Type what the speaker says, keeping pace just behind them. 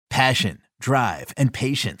Passion, drive, and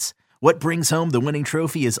patience. What brings home the winning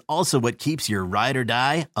trophy is also what keeps your ride or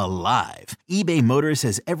die alive. eBay Motors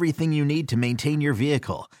has everything you need to maintain your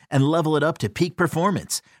vehicle and level it up to peak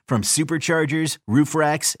performance, from superchargers, roof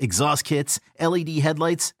racks, exhaust kits, LED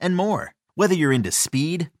headlights, and more. Whether you're into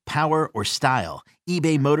speed, power, or style,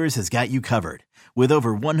 eBay Motors has got you covered. With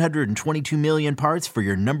over 122 million parts for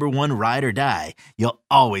your number one ride or die, you'll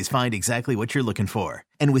always find exactly what you're looking for.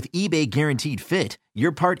 And with eBay Guaranteed Fit,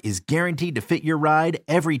 your part is guaranteed to fit your ride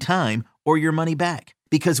every time or your money back.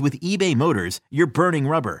 Because with eBay Motors, you're burning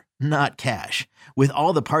rubber, not cash. With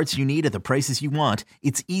all the parts you need at the prices you want,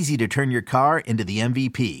 it's easy to turn your car into the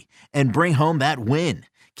MVP and bring home that win.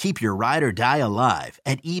 Keep your ride or die alive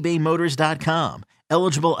at ebaymotors.com.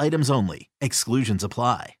 Eligible items only. Exclusions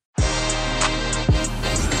apply.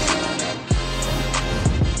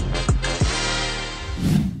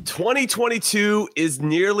 "2022 is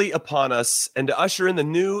nearly upon us, and to usher in the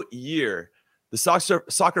new year, the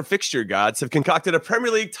soccer fixture gods have concocted a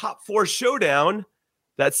Premier League top four showdown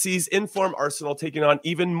that sees in-form Arsenal taking on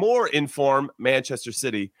even more in-form Manchester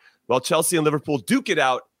City, while Chelsea and Liverpool duke it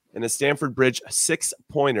out in a Stamford Bridge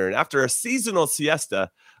six-pointer. And after a seasonal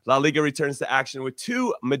siesta, La Liga returns to action with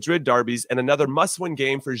two Madrid derbies and another must-win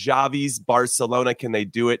game for Xavi's Barcelona. Can they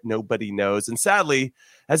do it? Nobody knows. And sadly,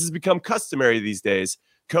 as has become customary these days,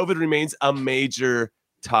 COVID remains a major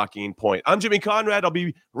talking point. I'm Jimmy Conrad. I'll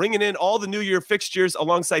be ringing in all the New Year fixtures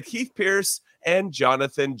alongside Heath Pierce and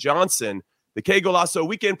Jonathan Johnson. The Qué Golazo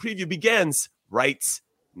weekend preview begins right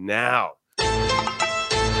now.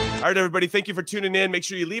 All right, everybody, thank you for tuning in. Make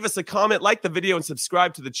sure you leave us a comment, like the video, and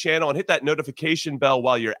subscribe to the channel, and hit that notification bell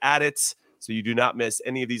while you're at it so you do not miss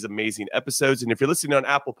any of these amazing episodes. And if you're listening on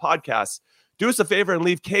Apple Podcasts, do us a favor and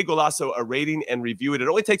leave Qué Golazo a rating and review it. It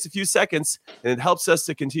only takes a few seconds, and it helps us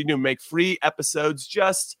to continue to make free episodes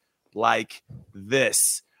just like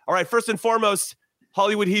this. All right, first and foremost,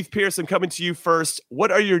 Hollywood Heath Pierce, I'm coming to you first.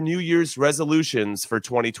 What are your New Year's resolutions for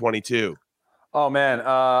 2022? Oh, man,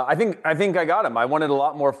 I think I got him. I wanted a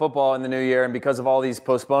lot more football in the new year, and because of all these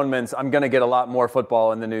postponements, I'm going to get a lot more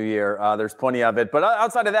football in the new year. There's plenty of it. But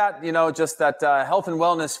outside of that, just that health and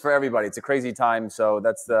wellness for everybody. It's a crazy time, so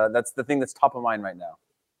that's the thing that's top of mind right now.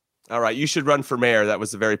 All right, you should run for mayor. That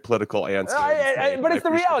was a very political answer. But it's the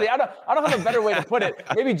reality. I don't have a better way to put it.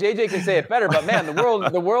 Maybe JJ can say it better, but man,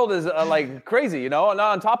 the world is like crazy, And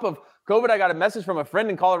on top of COVID, I got a message from a friend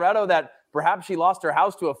in Colorado that perhaps she lost her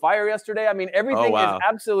house to a fire yesterday. I mean, everything is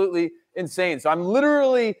absolutely insane. So I'm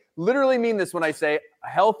literally mean this when I say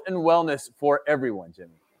health and wellness for everyone,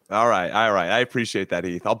 Jimmy. All right. I appreciate that,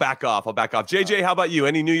 Heath. I'll back off. JJ, how about you?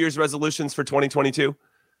 Any New Year's resolutions for 2022?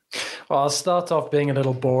 Well, I'll start off being a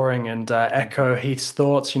little boring and echo Heath's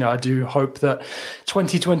thoughts. I do hope that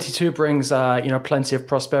 2022 brings, plenty of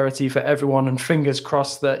prosperity for everyone, and fingers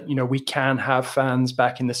crossed that, we can have fans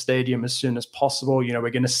back in the stadium as soon as possible. We're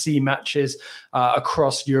going to see matches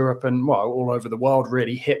across Europe and all over the world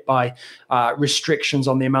really hit by restrictions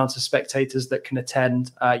on the amount of spectators that can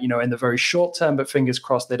attend, in the very short term, but fingers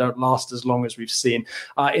crossed they don't last as long as we've seen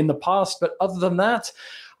in the past. But other than that,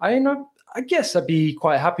 I guess I'd be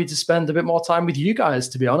quite happy to spend a bit more time with you guys,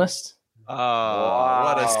 to be honest. Oh, wow.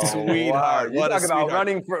 What a sweetheart.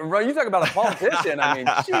 You talk about a politician. I mean,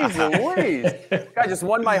 jeez Louise. This guy just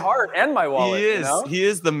won my heart and my wallet. He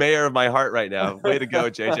is the mayor of my heart right now. Way to go,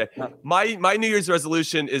 JJ. My New Year's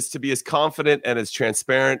resolution is to be as confident and as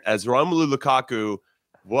transparent as Romelu Lukaku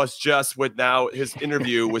was just with now his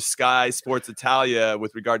interview with Sky Sports Italia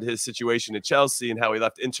with regard to his situation at Chelsea and how he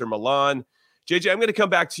left Inter Milan. JJ, I'm going to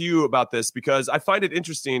come back to you about this because I find it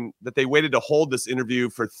interesting that they waited to hold this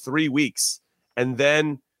interview for 3 weeks and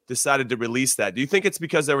then decided to release that. Do you think it's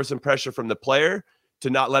because there was some pressure from the player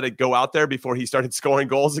to not let it go out there before he started scoring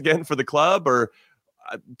goals again for the club? Or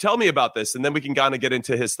tell me about this, and then we can kind of get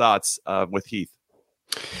into his thoughts with Heath.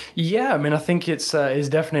 Yeah, I mean, I think it's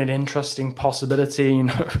definitely an interesting possibility.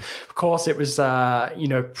 Of course, it was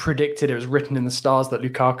predicted, it was written in the stars that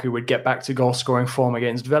Lukaku would get back to goal scoring form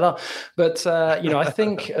against Villa. But I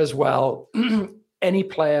think as well, any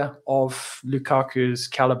player of Lukaku's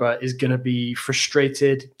caliber is going to be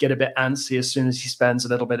frustrated, get a bit antsy as soon as he spends a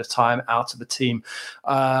little bit of time out of the team.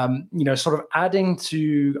 Sort of adding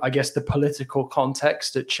to, I guess, the political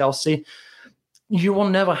context at Chelsea. You will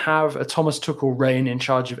never have a Thomas Tuchel reign in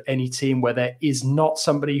charge of any team where there is not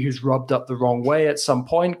somebody who's rubbed up the wrong way at some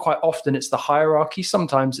point. Quite often it's the hierarchy.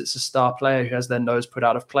 Sometimes it's a star player who has their nose put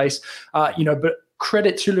out of place. But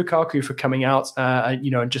credit to Lukaku for coming out,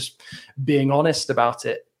 and just being honest about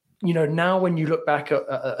it. Now when you look back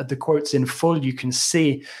at the quotes in full, you can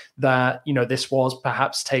see that, this was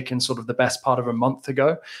perhaps taken sort of the best part of a month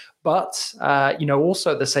ago. But,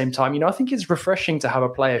 also at the same time, I think it's refreshing to have a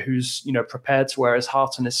player who's, prepared to wear his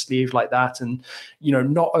heart on his sleeve like that. And,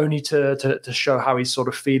 not only to show how he's sort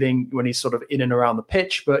of feeling when he's sort of in and around the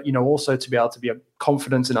pitch, but, also to be able to be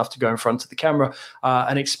confident enough to go in front of the camera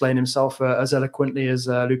and explain himself as eloquently as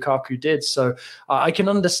Lukaku did. So I can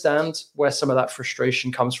understand where some of that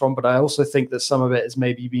frustration comes from, but I also think that some of it is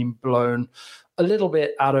maybe being blown a little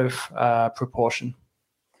bit out of proportion.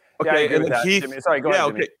 Okay, yeah, and then Heath, Jimmy. Sorry, go ahead,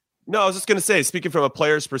 Jimmy. Okay. No, I was just going to say, speaking from a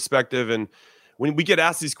player's perspective, and when we get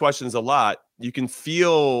asked these questions a lot, you can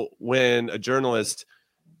feel when a journalist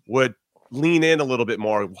would lean in a little bit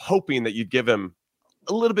more, hoping that you'd give him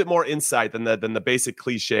a little bit more insight than the basic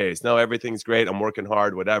cliches. No, everything's great. I'm working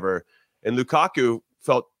hard, whatever. And Lukaku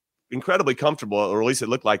felt incredibly comfortable, or at least it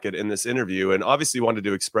looked like it in this interview, and obviously wanted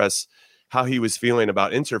to express how he was feeling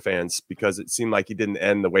about Inter fans, because it seemed like he didn't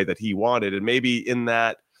end the way that he wanted. And maybe in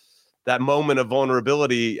that moment of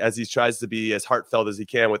vulnerability, as he tries to be as heartfelt as he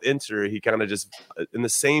can with Inter, he kind of just, in the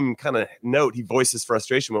same kind of note, he voices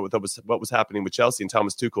frustration with what was happening with Chelsea and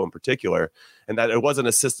Thomas Tuchel in particular, and that it wasn't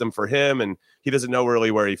a system for him, and he doesn't know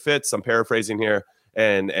really where he fits. I'm paraphrasing here,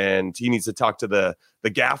 and he needs to talk to the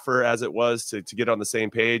gaffer, as it was, to get on the same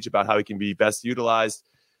page about how he can be best utilized.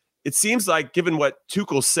 It seems like, given what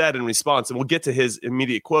Tuchel said in response, and we'll get to his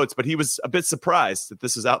immediate quotes, but he was a bit surprised that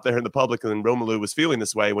this was out there in the public, and Romelu was feeling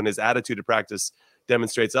this way when his attitude of practice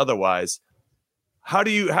demonstrates otherwise. What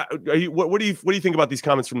do you think about these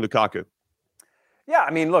comments from Lukaku? Yeah,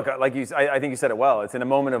 I mean, look, I think you said it well. It's in a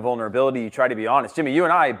moment of vulnerability. You try to be honest. Jimmy, you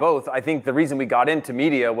and I both, I think the reason we got into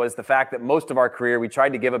media was the fact that most of our career, we tried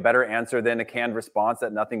to give a better answer than a canned response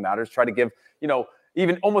that nothing matters. Try to give,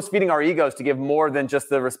 even almost feeding our egos to give more than just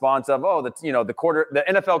the response of, the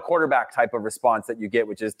NFL quarterback type of response that you get,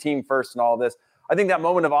 which is team first and all this. I think that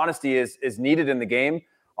moment of honesty is needed in the game.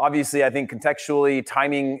 Obviously, I think contextually,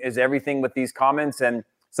 timing is everything with these comments. And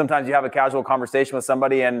sometimes you have a casual conversation with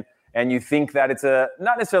somebody and you think that it's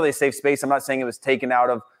not necessarily a safe space. I'm not saying it was taken out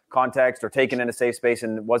of context or taken in a safe space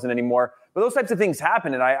and it wasn't anymore. But those types of things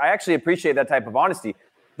happen. And I actually appreciate that type of honesty.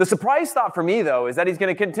 The surprise thought for me, though, is that he's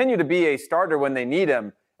going to continue to be a starter when they need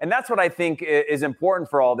him. And that's what I think is important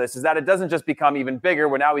for all this, is that it doesn't just become even bigger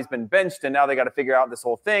when now he's been benched and now they got to figure out this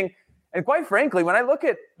whole thing. And quite frankly, when I look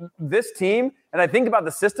at this team and I think about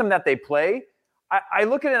the system that they play, I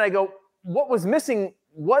look at it and I go, what was missing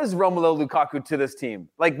was Romelu Lukaku to this team.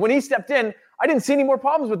 Like, when he stepped in, I didn't see any more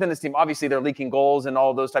problems within this team. Obviously, they're leaking goals and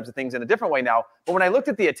all those types of things in a different way now. But when I looked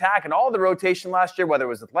at the attack and all the rotation last year, whether it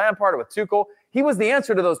was with Lampard or with Tuchel, he was the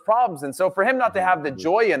answer to those problems. And so for him not to have the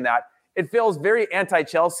joy in that, it feels very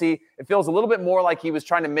anti-Chelsea. It feels a little bit more like he was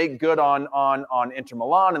trying to make good on Inter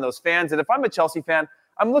Milan and those fans. And if I'm a Chelsea fan,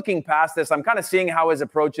 I'm looking past this. I'm kind of seeing how his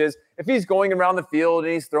approach is. If he's going around the field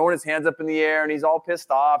and he's throwing his hands up in the air and he's all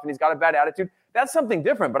pissed off and he's got a bad attitude, that's something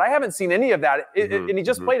different. But I haven't seen any of that. And he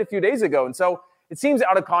just played a few days ago. And so it seems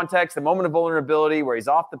out of context, the moment of vulnerability where he's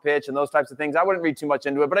off the pitch and those types of things. I wouldn't read too much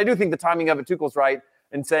into it. But I do think the timing of it, Tuchel's right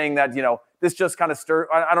in saying that, this just kind of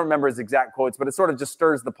I don't remember his exact quotes, but it sort of just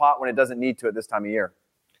stirs the pot when it doesn't need to at this time of year.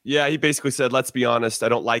 Yeah, he basically said, let's be honest, I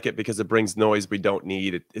don't like it because it brings noise we don't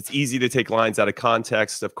need. It's easy to take lines out of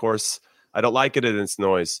context. Of course, I don't like it and it's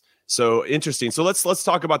noise. So interesting. So let's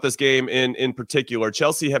talk about this game in particular.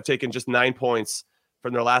 Chelsea have taken just 9 points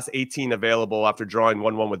from their last 18 available after drawing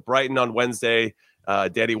 1-1 with Brighton on Wednesday.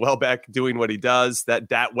 Danny Welbeck doing what he does. That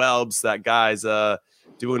Welbs, that guy's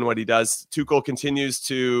doing what he does. Tuchel continues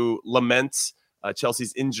to lament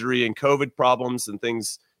Chelsea's injury and COVID problems, and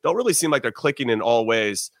things don't really seem like they're clicking in all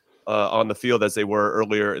ways on the field as they were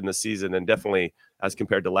earlier in the season, and definitely as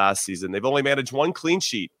compared to last season. They've only managed one clean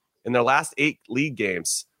sheet in their last 8 league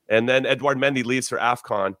games. And then Edouard Mendy leaves for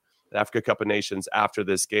AFCON, the Africa Cup of Nations, after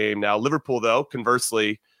this game. Now, Liverpool, though,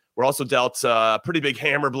 conversely, were also dealt a pretty big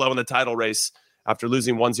hammer blow in the title race after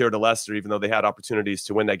losing 1-0 to Leicester, even though they had opportunities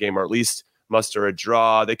to win that game or at least muster a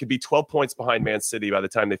draw. They could be 12 points behind Man City by the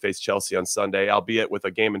time they face Chelsea on Sunday, albeit with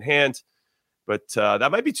a game in hand. But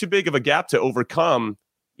that might be too big of a gap to overcome,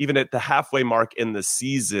 even at the halfway mark in the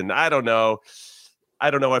season. I don't know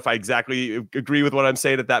if I exactly agree with what I'm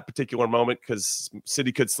saying at that particular moment, because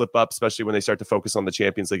City could slip up, especially when they start to focus on the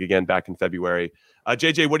Champions League again back in February.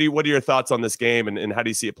 JJ, what are your thoughts on this game, and how do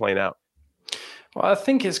you see it playing out? Well, I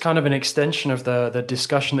think it's kind of an extension of the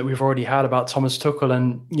discussion that we've already had about Thomas Tuchel.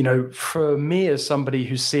 And, for me, as somebody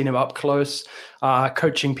who's seen him up close,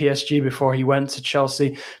 coaching PSG before he went to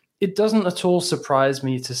Chelsea, it doesn't at all surprise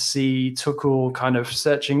me to see Tuchel kind of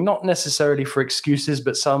searching, not necessarily for excuses,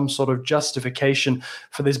 but some sort of justification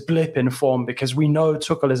for this blip in form, because we know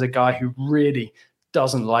Tuchel is a guy who really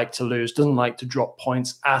doesn't like to lose, doesn't like to drop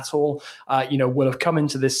points at all, will have come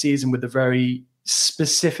into this season with a very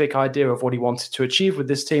specific idea of what he wanted to achieve with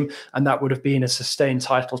this team, and that would have been a sustained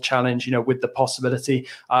title challenge, with the possibility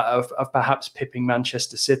of perhaps pipping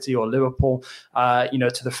Manchester City or Liverpool,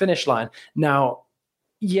 to the finish line. Now,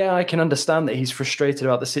 yeah, I can understand that he's frustrated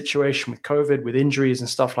about the situation with COVID, with injuries and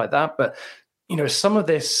stuff like that, but some of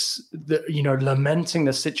this, lamenting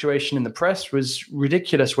the situation in the press was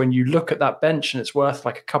ridiculous. When you look at that bench and it's worth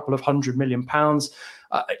like a couple of £100 million,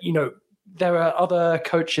 there are other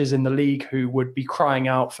coaches in the league who would be crying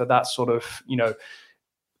out for that sort of,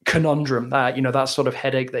 conundrum, that sort of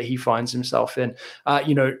headache that he finds himself in.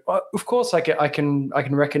 Of course, I can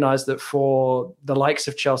recognize that for the likes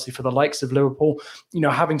of Chelsea, for the likes of Liverpool,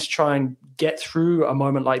 having to try and get through a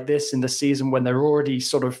moment like this in the season when they're already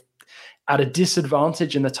sort of at a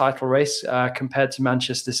disadvantage in the title race compared to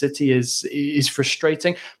Manchester City is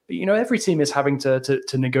frustrating. But every team is having to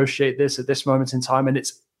negotiate this at this moment in time, and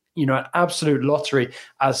it's an absolute lottery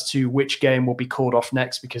as to which game will be called off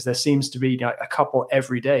next, because there seems to be a couple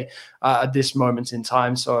every day at this moment in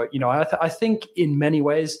time. So, I think in many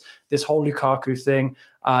ways, this whole Lukaku thing,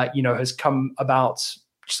 has come about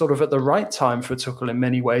sort of at the right time for Tuchel in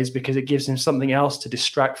many ways, because it gives him something else to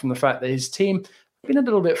distract from the fact that his team been a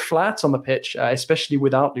little bit flat on the pitch, especially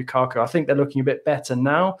without Lukaku. I think they're looking a bit better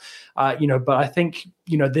now, but I think,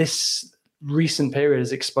 this recent period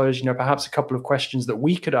has exposed, perhaps a couple of questions that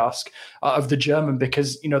we could ask of the German,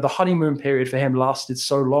 because, the honeymoon period for him lasted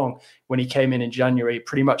so long when he came in January,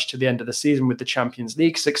 pretty much to the end of the season with the Champions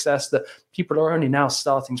League success, that people are only now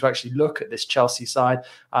starting to actually look at this Chelsea side,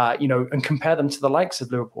 and compare them to the likes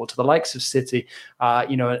of Liverpool, to the likes of City,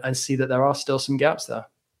 and see that there are still some gaps there.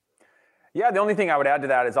 Yeah, the only thing I would add to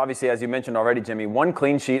that is, obviously, as you mentioned already, Jimmy, 1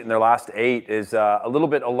 clean sheet in their last 8 is a little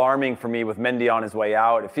bit alarming for me with Mendy on his way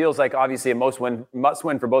out. It feels like, obviously, a must-win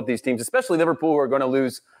for both these teams, especially Liverpool, who are going to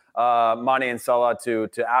lose Mane and Salah to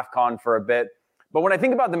AFCON for a bit. But when I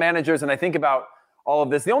think about the managers and I think about all of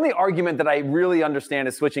this, the only argument that I really understand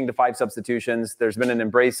is switching to 5 substitutions. There's been an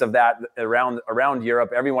embrace of that around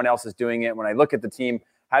Europe. Everyone else is doing it. When I look at the team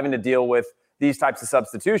having to deal with these types of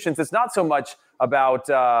substitutions, it's not so much about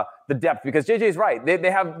the depth, because JJ is right.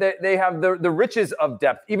 They have the riches of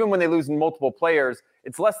depth. Even when they lose multiple players,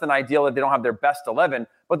 it's less than ideal that they don't have their best 11,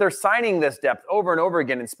 but they're signing this depth over and over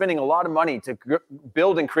again and spending a lot of money to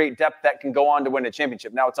build and create depth that can go on to win a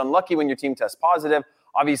championship. Now, it's unlucky when your team tests positive.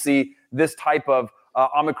 Obviously, this type of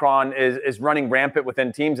Omicron is running rampant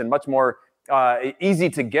within teams and much more easy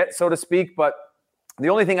to get, so to speak, but the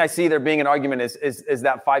only thing I see there being an argument is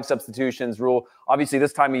that 5 substitutions rule. Obviously,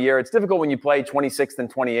 this time of year, it's difficult when you play 26th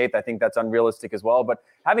and 28th. I think that's unrealistic as well. But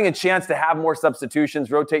having a chance to have more substitutions,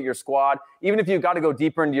 rotate your squad, even if you've got to go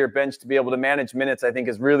deeper into your bench to be able to manage minutes, I think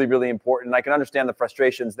is really, really important. I can understand the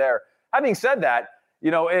frustrations there. Having said that,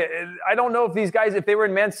 I don't know if these guys, if they were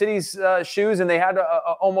in Man City's shoes and they had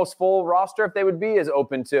a almost full roster, if they would be as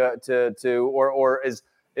open or is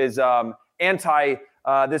anti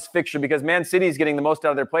this fixture, because Man City is getting the most out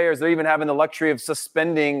of their players. They're even having the luxury of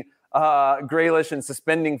suspending Grealish and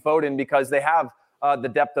suspending Foden because they have the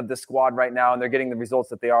depth of the squad right now, and they're getting the results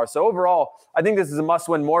that they are. So overall, I think this is a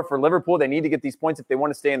must-win more for Liverpool. They need to get these points if they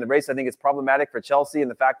want to stay in the race. I think it's problematic for Chelsea and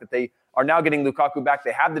the fact that they are now getting Lukaku back.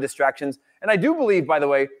 They have the distractions. And I do believe, by the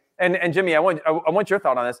way, and Jimmy, I want your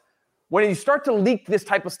thought on this. When you start to leak this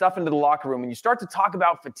type of stuff into the locker room and you start to talk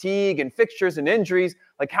about fatigue and fixtures and injuries,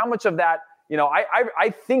 like how much of that,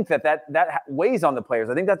 I think that weighs on the players.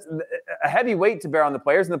 I think that's a heavy weight to bear on the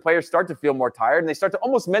players, and the players start to feel more tired, and they start to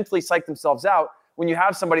almost mentally psych themselves out when you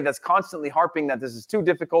have somebody that's constantly harping that this is too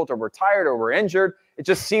difficult, or we're tired, or we're injured. It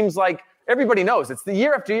just seems like everybody knows. It's the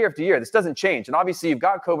year after year after year. This doesn't change. And obviously, you've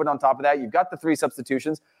got COVID on top of that. You've got the 3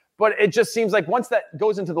 substitutions. But it just seems like once that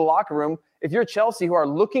goes into the locker room, if you're Chelsea who are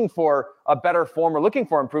looking for a better form or looking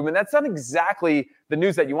for improvement, that's not exactly the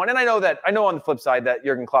news that you want. And I know on the flip side that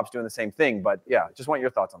Jurgen Klopp's doing the same thing. But yeah, just want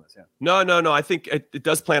your thoughts on this. Yeah. No. I think it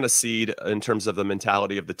does plant a seed in terms of the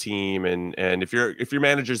mentality of the team. And if your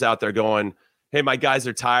manager's out there going, hey, my guys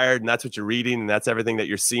are tired, and that's what you're reading, and that's everything that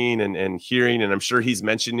you're seeing and hearing, and I'm sure he's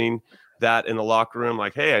mentioning that in the locker room,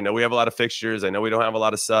 like, hey, I know we have a lot of fixtures. I know we don't have a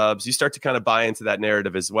lot of subs. You start to kind of buy into that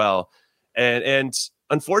narrative as well. And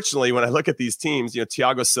unfortunately, when I look at these teams,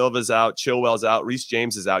 Thiago Silva's out, Chilwell's out, Reece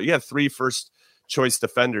James is out. You have 3 first-choice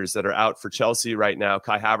defenders that are out for Chelsea right now.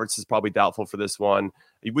 Kai Havertz is probably doubtful for this one.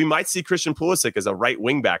 We might see Christian Pulisic as a right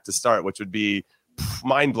wing back to start, which would be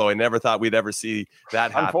mind-blowing. Never thought we'd ever see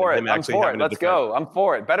that happen. I'm for it. Let's go. I'm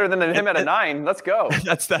for it. Better than him at a 9. Let's go.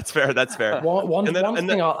 That's fair. That's fair. One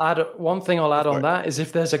thing I'll add on that is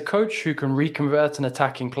if there's a coach who can reconvert an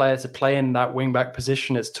attacking player to play in that wing-back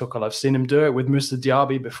position, it's Tuchel. I've seen him do it with Moussa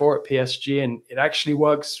Diaby before at PSG, and it actually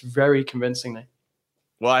works very convincingly.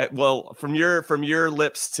 Well, from your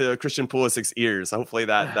lips to Christian Pulisic's ears, hopefully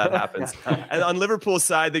that happens. And on Liverpool's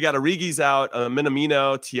side, they got Origi's out,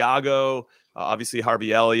 Minamino, Thiago, obviously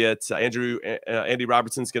Harvey Elliott, Andy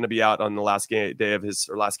Robertson's going to be out on the last game of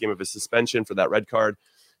his suspension for that red card.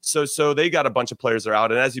 So they got a bunch of players that are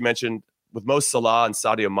out, and as you mentioned, with Mo Salah and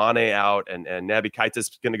Sadio Mane out, and Naby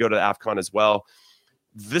Keita's going to go to the AFCON as well.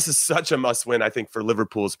 This is such a must-win, I think, for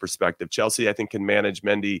Liverpool's perspective. Chelsea, I think, can manage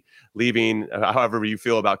Mendy leaving, however you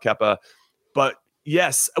feel about Kepa. But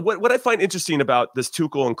yes, what I find interesting about this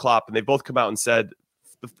Tuchel and Klopp, and they both come out and said,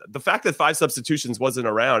 the fact that 5 substitutions wasn't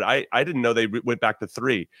around, I didn't know they went back to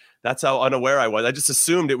 3. That's how unaware I was. I just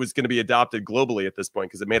assumed it was going to be adopted globally at this point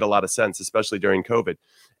because it made a lot of sense, especially during COVID.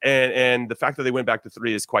 And the fact that they went back to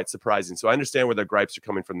 3 is quite surprising. So I understand where their gripes are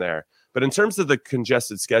coming from there. But in terms of the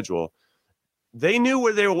congested schedule, they knew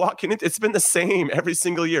where they were walking into. It's been the same every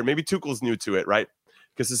single year. Maybe Tuchel's new to it, right?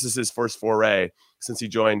 Because this is his first foray since he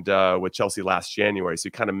joined with Chelsea last January. So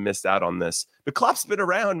he kind of missed out on this. But Klopp's been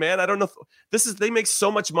around, man. I don't know. They make so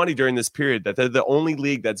much money during this period that they're the only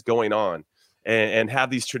league that's going on and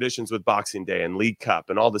have these traditions with Boxing Day and League Cup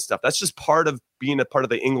and all this stuff. That's just part of being a part of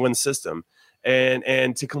the England system.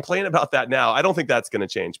 And to complain about that now, I don't think that's going to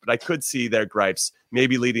change, but I could see their gripes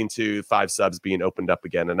maybe leading to 5 subs being opened up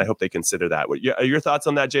again. And I hope they consider that. Are your thoughts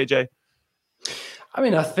on that, JJ? I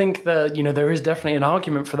mean, I think that, there is definitely an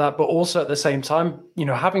argument for that, but also at the same time,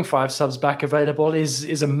 having 5 subs back available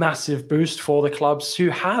is a massive boost for the clubs who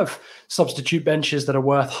have substitute benches that are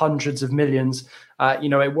worth hundreds of millions.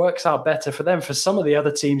 It works out better for them. For some of the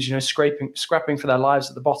other teams, scrapping for their lives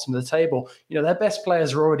at the bottom of the table, their best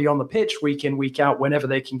players are already on the pitch week in, week out, whenever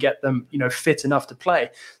they can get them, fit enough to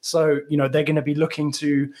play. So, they're going to be looking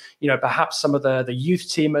to, perhaps some of the youth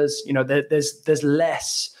teamers, there's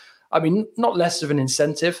less. I mean, not less of an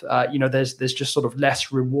incentive. There's just sort of less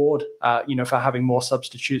reward, for having more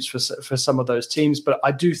substitutes for some of those teams. But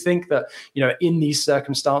I do think that, in these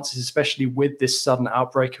circumstances, especially with this sudden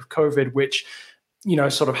outbreak of COVID, which,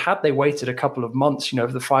 sort of had they waited a couple of months,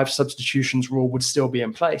 the 5 substitutions rule would still be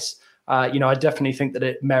in place. I definitely think that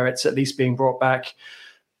it merits at least being brought back,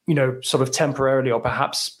 sort of temporarily or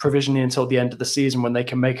perhaps provisionally until the end of the season when they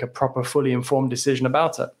can make a proper, fully informed decision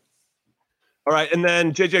about it. All right, and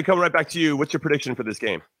then JJ, coming right back to you. What's your prediction for this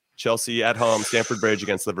game? Chelsea at home, Stamford Bridge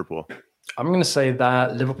against Liverpool. I'm going to say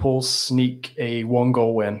that Liverpool sneak a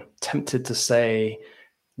 1-goal win. Tempted to say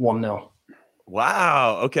 1-0.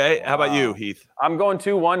 Wow. Okay. How about you, Heath? I'm going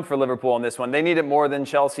 2-1 for Liverpool on this one. They need it more than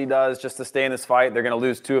Chelsea does just to stay in this fight. They're going to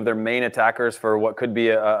lose 2 of their main attackers for what could be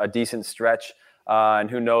a decent stretch.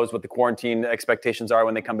 And who knows what the quarantine expectations are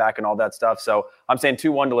when they come back and all that stuff. So I'm saying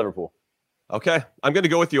 2-1 to Liverpool. Okay, I'm going to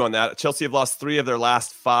go with you on that. Chelsea have lost 3 of their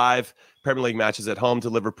last 5 Premier League matches at home to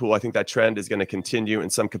Liverpool. I think that trend is going to continue in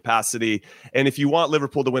some capacity. And if you want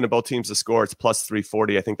Liverpool to win and both teams to score, it's plus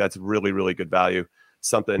 340. I think that's really, really good value.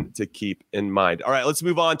 Something to keep in mind. All right, let's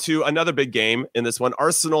move on to another big game in this one.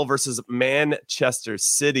 Arsenal versus Manchester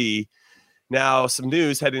City. Now, some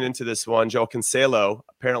news heading into this one. Joao Cancelo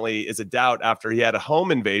apparently is a doubt after he had a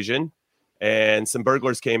home invasion and some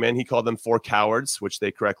burglars came in. He called them 4 cowards, which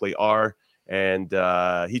they correctly are. And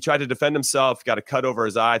he tried to defend himself, got a cut over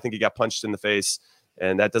his eye. I think he got punched in the face,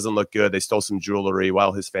 and that doesn't look good. They stole some jewelry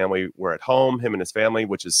while his family were at home, him and his family,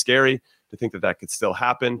 which is scary to think that could still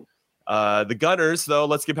happen. The Gunners, though,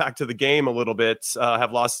 let's get back to the game a little bit,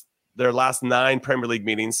 have lost their last 9 Premier League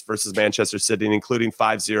meetings versus Manchester City, including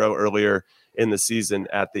 5-0 earlier in the season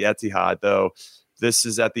at the Etihad, though this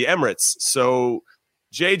is at the Emirates. So,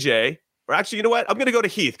 JJ, or actually, you know what? I'm going to go to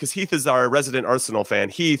Heath because Heath is our resident Arsenal fan.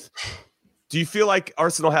 Heath, do you feel like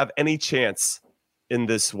Arsenal have any chance in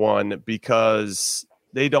this one? Because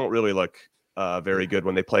they don't really look very good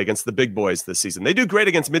when they play against the big boys this season. They do great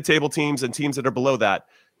against mid-table teams and teams that are below that.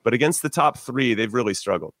 But against the top 3, they've really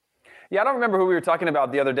struggled. Yeah, I don't remember who we were talking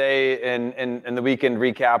about the other day in the weekend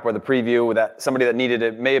recap or the preview that somebody that needed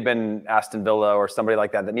it. May have been Aston Villa or somebody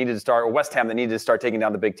like that needed to start, or West Ham that needed to start taking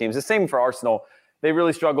down the big teams. The same for Arsenal. They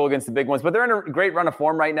really struggle against the big ones, but they're in a great run of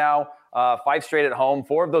form right now. 5 straight at home.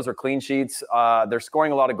 4 of those are clean sheets. They're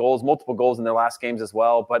scoring a lot of goals, multiple goals in their last games as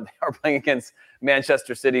well, but they are playing against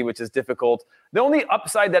Manchester City, which is difficult. The only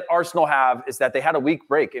upside that Arsenal have is that they had a week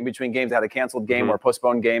break in between games. They had a canceled game or a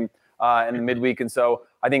postponed game in the midweek. And so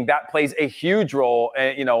I think that plays a huge role,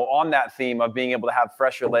 on that theme of being able to have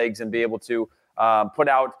fresher legs and be able to put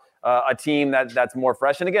out a team that's more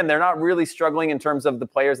fresh. And again, they're not really struggling in terms of the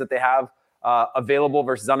players that they have available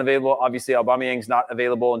versus unavailable. Obviously, Aubameyang's not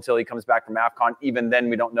available until he comes back from AFCON. Even then,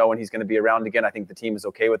 we don't know when he's going to be around again. I think the team is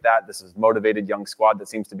okay with that. This is a motivated young squad that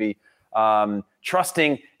seems to be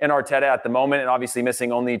trusting in Arteta at the moment, and obviously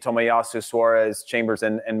missing only Tomiyasu, Suarez, Chambers,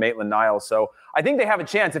 and Maitland-Niles. So I think they have a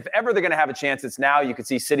chance. If ever they're going to have a chance, it's now. You could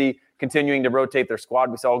see City continuing to rotate their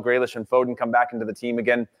squad. We saw Grealish and Foden come back into the team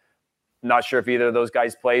again. Not sure if either of those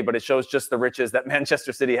guys play, but it shows just the riches that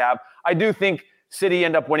Manchester City have. I do think City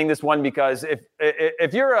end up winning this one because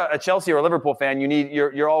if you're a Chelsea or a Liverpool fan,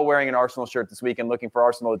 you're all wearing an Arsenal shirt this week and looking for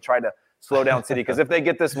Arsenal to try to slow down City. Because if they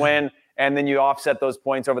get this win and then you offset those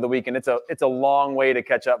points over the weekend, it's a long way to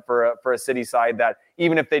catch up for a City side that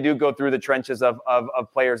even if they do go through the trenches of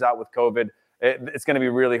players out with COVID, it's going to be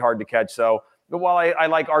really hard to catch. So while I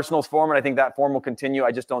like Arsenal's form and I think that form will continue,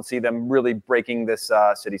 I just don't see them really breaking this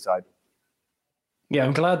City side. Yeah,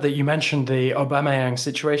 I'm glad that you mentioned the Aubameyang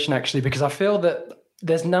situation, actually, because I feel that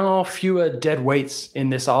there's now fewer dead weights in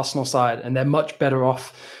this Arsenal side, and they're much better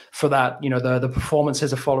off for that. You know, the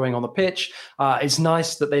performances are following on the pitch. It's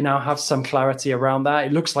nice that they now have some clarity around that.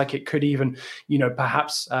 It looks like it could even,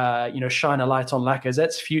 perhaps, shine a light on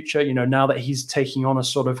Lacazette's future, now that he's taking on a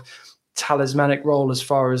sort of talismanic role as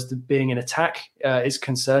far as being in attack is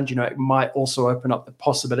concerned. It might also open up the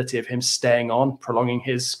possibility of him staying on, prolonging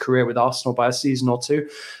his career with Arsenal by a season or two.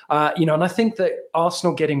 And I think that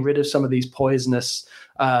Arsenal getting rid of some of these poisonous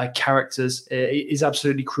characters is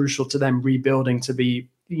absolutely crucial to them rebuilding to be,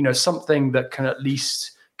 something that can at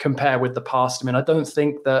least compare with the past. I mean, I don't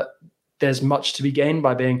think that there's much to be gained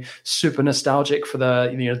by being super nostalgic for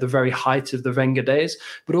the very height of the Wenger days,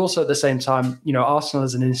 but also at the same time, Arsenal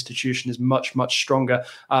as an institution is much, much stronger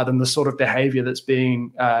than the sort of behavior that's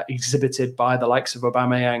being exhibited by the likes of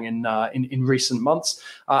Aubameyang in recent months.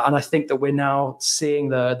 And I think that we're now seeing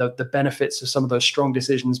the benefits of some of those strong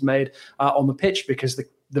decisions made on the pitch, because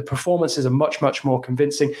the performances are much, much more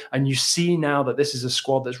convincing. And you see now that this is a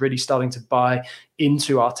squad that's really starting to buy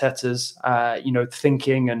into Arteta's,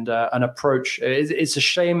 thinking and approach. It's a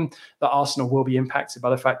shame that Arsenal will be impacted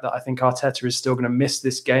by the fact that I think Arteta is still going to miss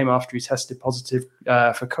this game after he tested positive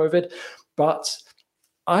for COVID. But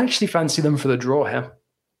I actually fancy them for the draw here.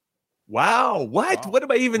 Wow. What? Wow. What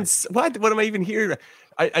am I even hearing?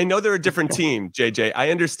 I know they're a different team, JJ.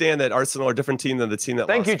 I understand that Arsenal are a different team than the team that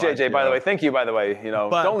Thank you, JJ, by the way. Thank you, by the way.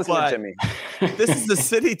 Don't listen to Jimmy. This is the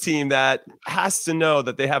City team that has to know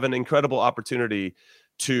that they have an incredible opportunity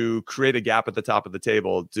to create a gap at the top of the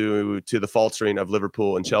table due to the faltering of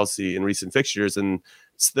Liverpool and Chelsea in recent fixtures. And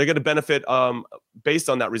they're going to benefit based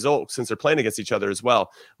on that result since they're playing against each other as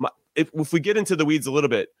well. If we get into the weeds a little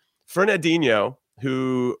bit, Fernandinho,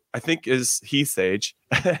 who I think is Heath's age,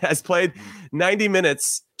 has played 90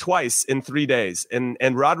 minutes twice in 3 days. And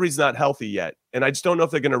Rodri's not healthy yet. And I just don't know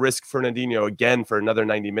if they're going to risk Fernandinho again for another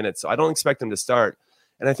 90 minutes. So I don't expect him to start.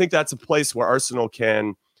 And I think that's a place where Arsenal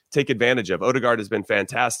can take advantage of. Odegaard has been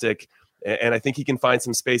fantastic. And I think he can find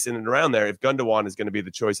some space in and around there if Gundogan is going to be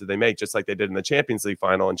the choice that they make, just like they did in the Champions League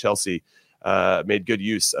final. And Chelsea made good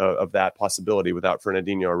use of that possibility without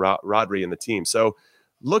Fernandinho or Rodri in the team. So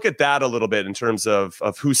look at that a little bit in terms of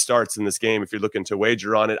who starts in this game if you're looking to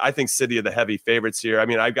wager on it. I think City are the heavy favorites here. I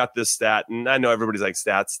mean, I've got this stat, and I know everybody's like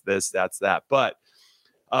stats this, stats that, but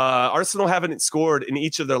Arsenal haven't scored in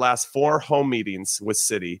each of their last 4 home meetings with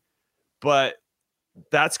City, but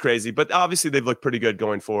that's crazy. But obviously they've looked pretty good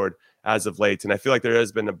going forward as of late, and I feel like there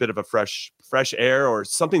has been a bit of a fresh air, or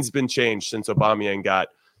something's been changed since Aubameyang got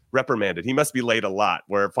reprimanded. He must be late a lot,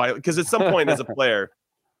 because at some point as a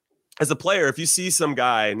player, if you see some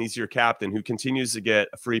guy and he's your captain who continues to get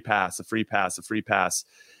a free pass,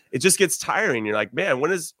 it just gets tiring. You're like, man,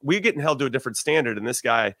 when is we getting held to a different standard? And this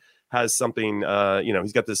guy has something,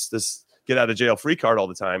 he's got this get out of jail free card all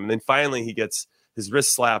the time. And then finally he gets his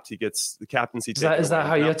wrist slapped. He gets the captaincy. Is that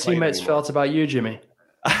how your teammates felt about you, Jimmy?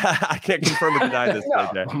 I can't confirm or deny this.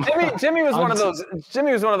 No. Jimmy was one of those.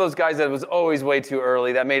 Jimmy was one of those guys that was always way too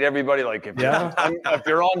early. That made everybody like, if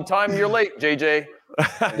you're on time, you're late, JJ.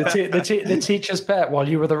 the teacher's pet while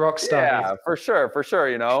you were the rock star. Yeah, for sure.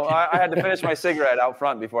 I had to finish my cigarette out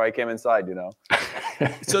front before I came inside.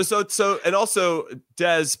 So, and also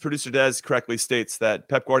producer Des correctly states that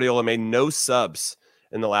Pep Guardiola made no subs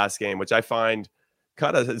in the last game, which I find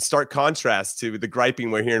kind of in stark contrast to the griping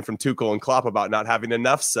we're hearing from Tuchel and Klopp about not having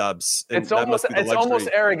enough subs. It's almost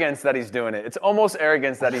arrogance that he's doing it. It's almost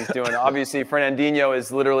arrogance that he's doing it. Obviously, Fernandinho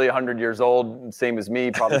is literally 100 years old, same as me,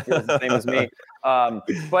 probably feels the same as me. But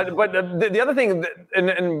the other thing,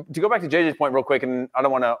 and to go back to JJ's point real quick, and I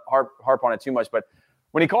don't want to harp on it too much, but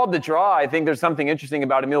when he called the draw, I think there's something interesting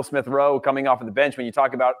about Emile Smith-Rowe coming off of the bench when you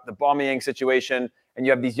talk about the Aubameyang situation and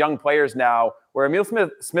you have these young players now where Emile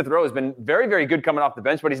Smith-Rowe has been very, very good coming off the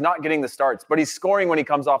bench, but he's not getting the starts. But he's scoring when he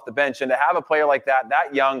comes off the bench. And to have a player like that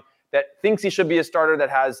young, that thinks he should be a starter, that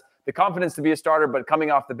has the confidence to be a starter, but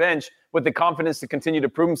coming off the bench with the confidence to continue to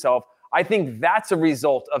prove himself, I think that's a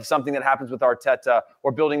result of something that happens with Arteta,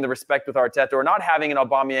 or building the respect with Arteta, or not having an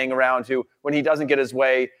Aubameyang around who, when he doesn't get his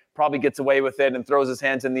way, probably gets away with it and throws his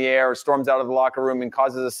hands in the air or storms out of the locker room and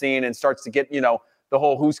causes a scene and starts to get, the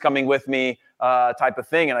whole who's coming with me type of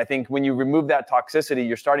thing. And I think when you remove that toxicity,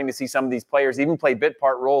 you're starting to see some of these players even play bit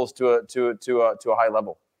part roles to a high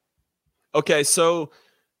level. Okay, so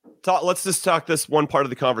let's just talk this one part of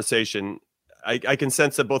the conversation. I can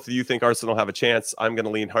sense that both of you think Arsenal have a chance. I'm going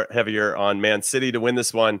to lean heavier on Man City to win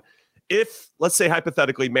this one. If, let's say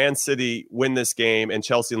hypothetically, Man City win this game and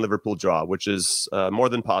Chelsea and Liverpool draw, which is more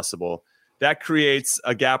than possible, that creates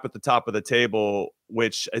a gap at the top of the table,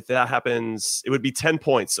 which if that happens, it would be 10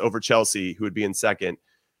 points over Chelsea, who would be in second.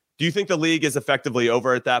 Do you think the league is effectively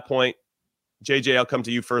over at that point? JJ, I'll come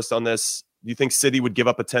to you first on this. Do you think City would give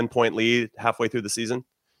up a 10-point lead halfway through the season?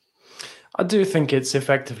 I do think it's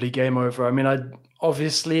effectively game over. I mean,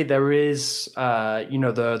 obviously there is,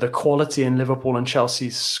 the quality in Liverpool and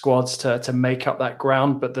Chelsea's squads to make up that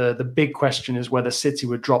ground. But the big question is whether City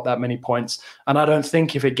would drop that many points. And I don't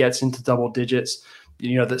think if it gets into double digits,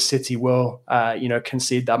 that City will,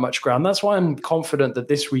 concede that much ground. That's why I'm confident that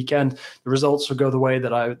this weekend the results will go the way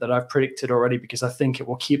that I've predicted already, because I think it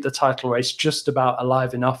will keep the title race just about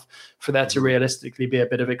alive enough for there to realistically be a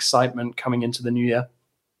bit of excitement coming into the new year.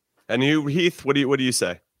 And you, Heath, what do you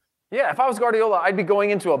say? Yeah, if I was Guardiola, I'd be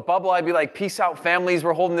going into a bubble. I'd be like, peace out, families.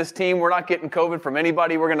 We're holding this team. We're not getting COVID from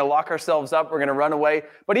anybody. We're going to lock ourselves up. We're going to run away.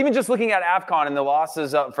 But even just looking at AFCON and the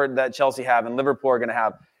losses that Chelsea have and Liverpool are going to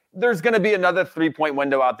have, there's going to be another 3-point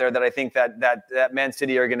window out there that I think that Man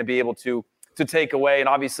City are going to be able to take away. And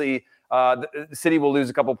obviously, the City will lose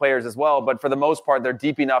a couple players as well. But for the most part, they're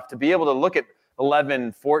deep enough to be able to look at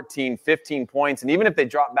 11, 14, 15 points. And even if they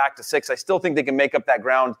drop back to 6, I still think they can make up that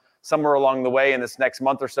ground somewhere along the way in this next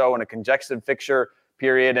month or so in a congested fixture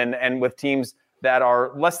period and with teams that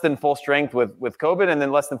are less than full strength with COVID and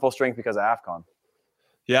then less than full strength because of AFCON.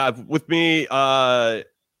 Yeah, with me, I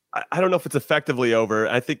don't know if it's effectively over.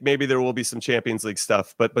 I think maybe there will be some Champions League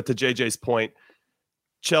stuff, but to JJ's point,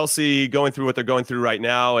 Chelsea going through what they're going through right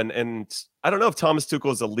now, and I don't know if Thomas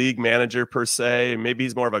Tuchel is a league manager per se. Maybe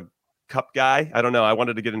he's more of a cup guy. I don't know. I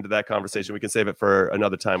wanted to get into that conversation. We can save it for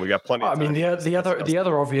another time. We got plenty of time. I mean, the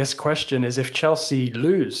other obvious question is if Chelsea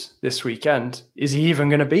lose this weekend, is he even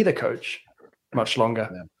going to be the coach much longer?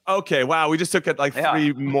 Yeah. Okay. Wow. We just took it like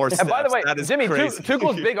 3 more steps. And by the way, Jimmy, crazy.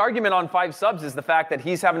 Tuchel's big argument on 5 subs is the fact that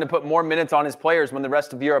he's having to put more minutes on his players when the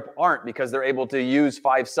rest of Europe aren't, because they're able to use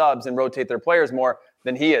 5 subs and rotate their players more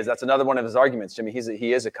than he is. That's another one of his arguments, Jimmy.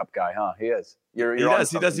 He is a cup guy, huh? He is.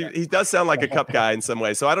 He does sound like a cup guy in some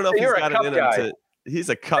way. So I don't know if he's got it in him. He's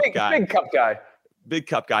a cup guy. Big cup guy. Big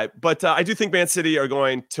cup guy. But I do think Man City are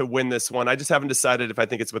going to win this one. I just haven't decided if I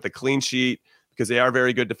think it's with a clean sheet because they are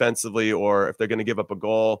very good defensively or if they're going to give up a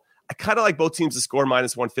goal. I kind of like both teams to score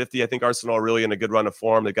minus 150. I think Arsenal are really in a good run of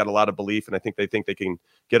form. They've got a lot of belief, and I think they can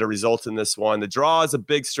get a result in this one. The draw is a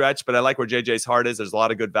big stretch, but I like where JJ's heart is. There's a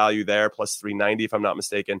lot of good value there, plus 390 if I'm not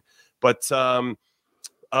mistaken. But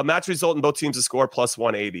a match result in both teams to score, plus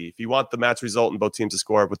 180. If you want the match result in both teams to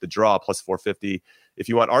score with the draw, plus 450. If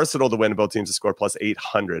you want Arsenal to win in both teams to score, plus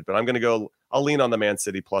 800. But I'll lean on the Man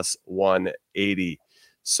City plus 180.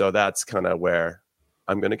 So that's kind of where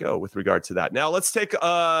I'm going to go with regard to that. Now let's take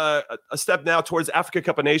a step now towards Africa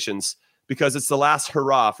Cup of Nations, because it's the last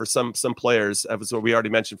hurrah for some players, as what we already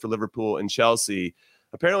mentioned for Liverpool and Chelsea.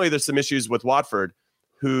 Apparently there's some issues with Watford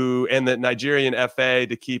and the Nigerian FA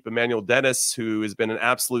to keep Emmanuel Dennis, who has been an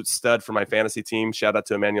absolute stud for my fantasy team. Shout out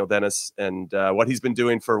to Emmanuel Dennis and what he's been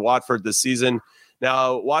doing for Watford this season.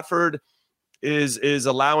 Now Watford is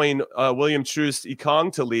allowing William Troost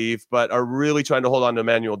Ekong to leave, but are really trying to hold on to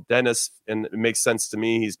Emmanuel Dennis. And it makes sense to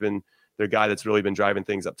me. He's been their guy that's really been driving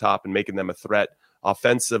things up top and making them a threat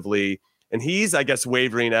offensively. And he's, I guess,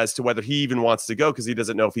 wavering as to whether he even wants to go because he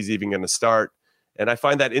doesn't know if he's even going to start. And I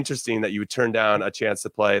find that interesting that you would turn down a chance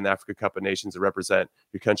to play in the Africa Cup of Nations to represent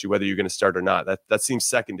your country, whether you're going to start or not. That seems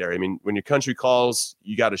secondary. I mean, when your country calls,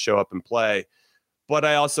 you got to show up and play. But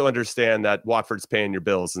I also understand that Watford's paying your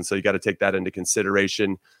bills, and so you got to take that into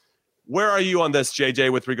consideration. Where are you on this,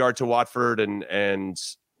 JJ, with regard to Watford and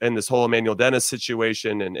this whole Emmanuel Dennis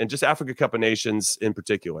situation and just Africa Cup of Nations in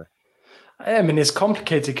particular? I mean, it's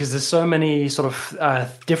complicated because there's so many sort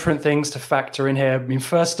of different things to factor in here. I mean,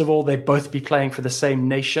 first of all, they'd both be playing for the same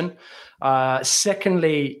nation.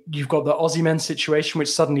 Secondly, you've got the Osimhen situation,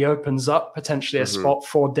 which suddenly opens up potentially a spot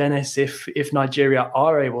for Dennis if Nigeria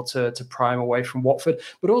are able to pry him away from Watford.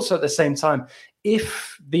 But also at the same time,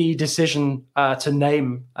 if the decision to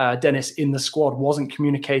name Dennis in the squad wasn't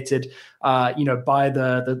communicated, by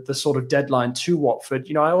the sort of deadline to Watford,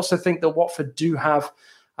 I also think that Watford do have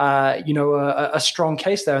a strong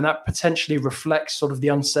case there, and that potentially reflects sort of the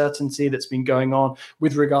uncertainty that's been going on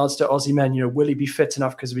with regards to Osimhen. Will he be fit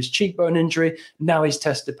enough because of his cheekbone injury? Now he's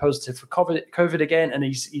tested positive for COVID again, and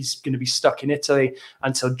he's going to be stuck in Italy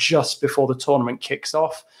until just before the tournament kicks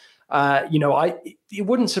off. It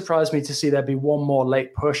wouldn't surprise me to see there be one more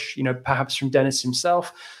late push, perhaps from Dennis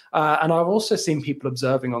himself. And I've also seen people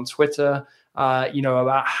observing on Twitter,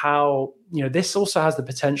 about how, this also has the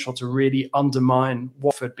potential to really undermine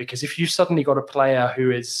Watford, because if you've suddenly got a player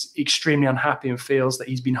who is extremely unhappy and feels that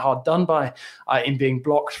he's been hard done by in being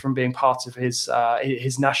blocked from being part of his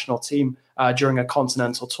national team during a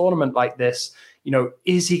continental tournament like this,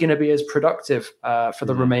 is he going to be as productive for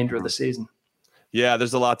the remainder of the season? Yeah,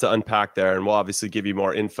 there's a lot to unpack there, and we'll obviously give you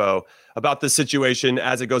more info about the situation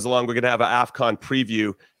as it goes along. We're going to have an AFCON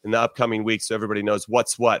preview in the upcoming week, so everybody knows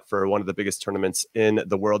what's what for one of the biggest tournaments in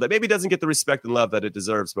the world that maybe doesn't get the respect and love that it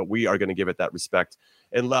deserves, but we are going to give it that respect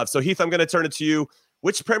and love. So, Heath, I'm going to turn it to you.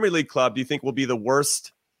 Which Premier League club do you think will be the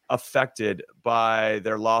worst affected by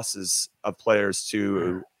their losses of players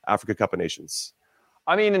to Africa Cup of Nations?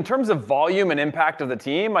 I mean, in terms of volume and impact of the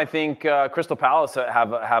team, I think Crystal Palace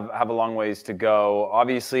have a long ways to go.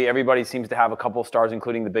 Obviously, everybody seems to have a couple of stars,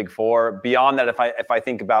 including the big four. Beyond that, if I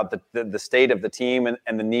think about the state of the team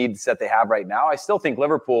and the needs that they have right now, I still think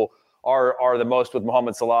Liverpool are the most with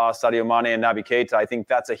Mohamed Salah, Sadio Mane, and Naby Keita. I think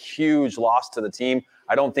that's a huge loss to the team.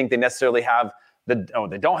 I don't think they necessarily have they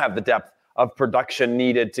don't have the depth of production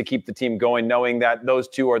needed to keep the team going, knowing that those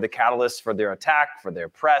two are the catalysts for their attack, for their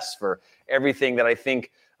press, for everything that I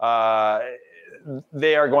think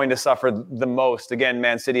they are going to suffer the most. Again,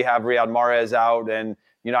 Man City have Riyad Mahrez out and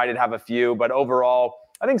United have a few, but overall,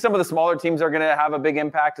 I think some of the smaller teams are going to have a big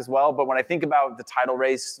impact as well. But when I think about the title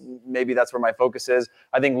race, maybe that's where my focus is.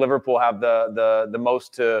 I think Liverpool have the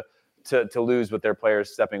most to lose with their players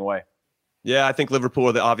stepping away. Yeah, I think Liverpool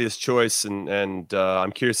are the obvious choice, and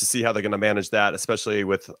I'm curious to see how they're going to manage that, especially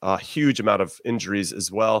with a huge amount of injuries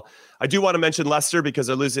as well. I do want to mention Leicester because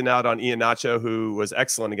they're losing out on Iheanacho, who was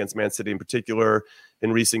excellent against Man City in particular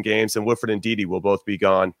in recent games, and Wilfred Ndidi will both be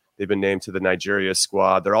gone. They've been named to the Nigeria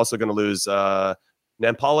squad. They're also going to lose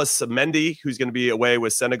Nampalys Mendy, who's going to be away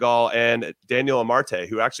with Senegal, and Daniel Amarte,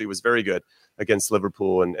 who actually was very good against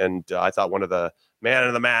Liverpool, and I thought one of the man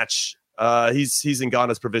of the match. He's in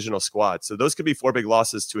Ghana's provisional squad. So those could be four big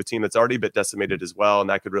losses to a team that's already a bit decimated as well. And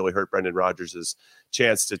that could really hurt Brendan Rodgers'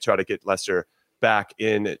 chance to try to get Leicester back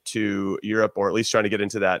into Europe, or at least trying to get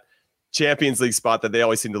into that Champions League spot that they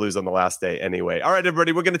always seem to lose on the last day anyway. All right,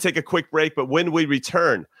 everybody, we're going to take a quick break. But when we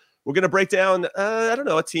return, we're going to break down,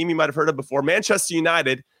 a team you might have heard of before, Manchester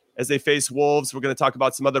United, as they face Wolves. We're going to talk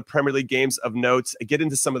about some other Premier League games of note, get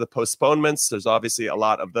into some of the postponements. There's obviously a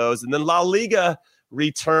lot of those. And then La Liga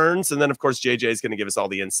returns, and then of course JJ is going to give us all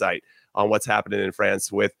the insight on what's happening in France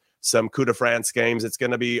with some Coup de France games. It's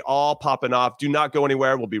going to be all popping off. Do not go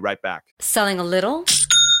anywhere. We'll be right back. Selling a little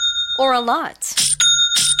or a lot?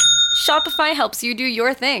 Shopify helps you do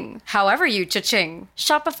your thing, however you cha-ching.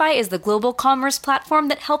 Shopify is the global commerce platform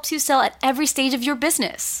that helps you sell at every stage of your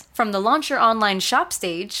business. From the launch your online shop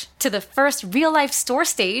stage, to the first real-life store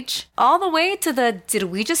stage, all the way to the did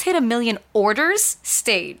we just hit 1 million orders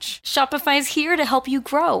stage. Shopify's here to help you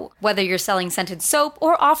grow. Whether you're selling scented soap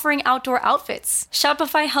or offering outdoor outfits,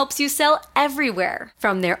 Shopify helps you sell everywhere.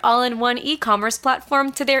 From their all-in-one e-commerce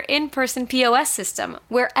platform to their in-person POS system,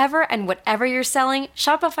 wherever and whatever you're selling,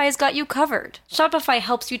 Shopify's got you covered. Shopify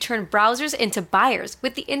helps you turn browsers into buyers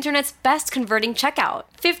with the internet's best converting checkout.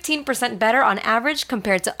 15% better on average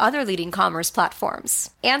compared to other leading commerce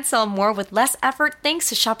platforms. And sell more with less effort thanks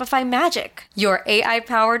to Shopify Magic, your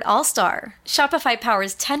AI-powered all-star. Shopify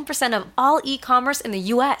powers 10% of all e-commerce in the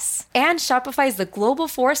US. And Shopify is the global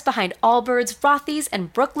force behind Allbirds, Rothy's,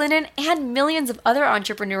 and Brooklinen, and millions of other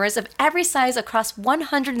entrepreneurs of every size across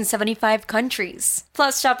 175 countries.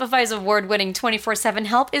 Plus, Shopify's award-winning 24/7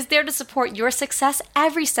 help is there to support your success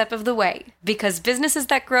every step of the way. Because businesses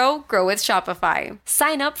that grow, grow with Shopify.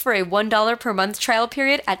 Sign up for a $1 per month trial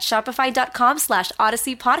period at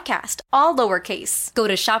shopify.com/Odyssey Podcast, all lowercase. Go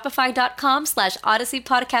to shopify.com/Odyssey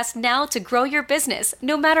Podcast now to grow your business,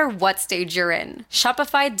 no matter what stage you're in.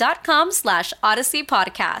 Shopify.com/Odyssey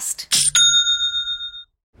Podcast.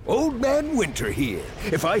 Old Man Winter here.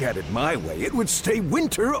 If I had it my way, it would stay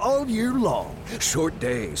winter all year long. Short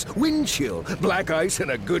days, wind chill, black ice,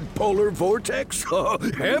 and a good polar vortex. Oh,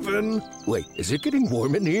 heaven. Wait, is it getting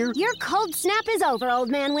warm in here? Your cold snap is over, Old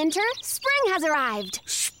Man Winter. Spring has arrived.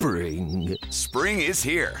 Spring. Spring is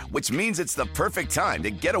here, which means it's the perfect time to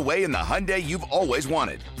get away in the Hyundai you've always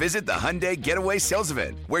wanted. Visit the Hyundai Getaway Sales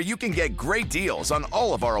Event, where you can get great deals on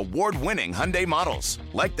all of our award-winning Hyundai models,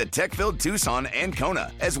 like the tech-filled Tucson and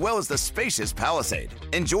Kona, as well as the spacious Palisade.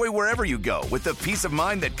 Enjoy wherever you go with the peace of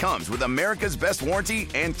mind that comes with America's best warranty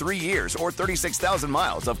and 3 years or 36,000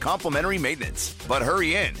 miles of complimentary maintenance. But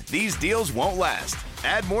hurry in, these deals won't last.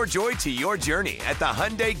 Add more joy to your journey at the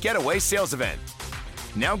Hyundai Getaway Sales Event.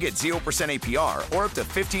 Now get 0% APR or up to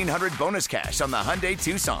 $1,500 bonus cash on the Hyundai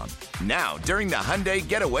Tucson. Now, during the Hyundai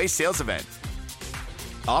Getaway Sales Event.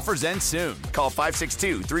 Offers end soon. Call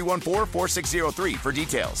 562-314-4603 for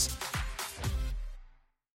details.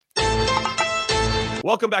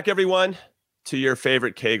 Welcome back, everyone, to your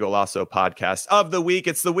favorite Que Golazo podcast of the week.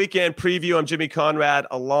 It's the weekend preview. I'm Jimmy Conrad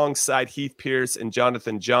alongside Heath Pierce and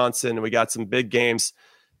Jonathan Johnson. And we got some big games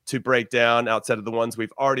to break down outside of the ones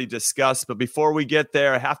we've already discussed. But before we get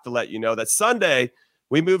there, I have to let you know that Sunday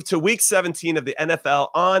we move to week 17 of the NFL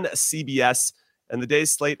on CBS. And the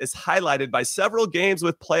day's slate is highlighted by several games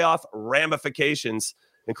with playoff ramifications,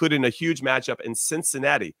 including a huge matchup in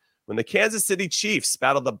Cincinnati when the Kansas City Chiefs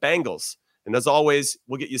battle the Bengals. And as always,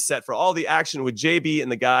 we'll get you set for all the action with JB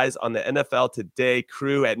and the guys on the NFL Today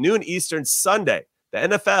crew at noon Eastern Sunday. The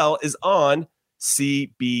NFL is on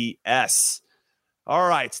CBS. All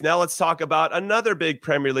right, now let's talk about another big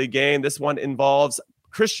Premier League game. This one involves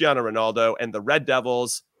Cristiano Ronaldo and the Red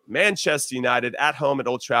Devils, Manchester United at home at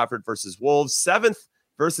Old Trafford versus Wolves, 7th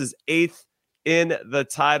versus 8th in the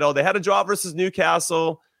title. They had a draw versus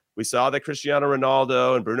Newcastle. We saw that Cristiano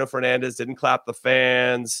Ronaldo and Bruno Fernandes didn't clap the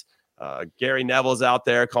fans. Gary Neville's out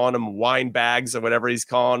there calling them wine bags or whatever he's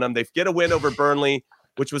calling them. They get a win over Burnley,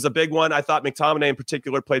 which was a big one. I thought McTominay in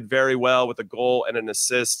particular played very well with a goal and an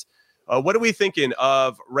assist. What are we thinking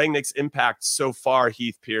of Rangnick's impact so far,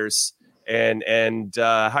 Heath Pierce? And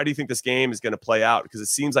how do you think this game is going to play out? Because it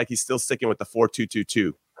seems like he's still sticking with the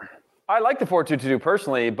 4-2-2-2. I like the 4-2-2-2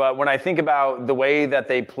 personally, but when I think about the way that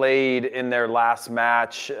they played in their last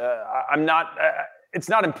match, it's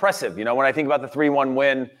not impressive. You know, when I think about the 3-1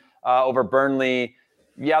 win over Burnley,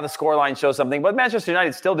 yeah, the scoreline shows something, but Manchester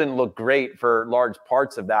United still didn't look great for large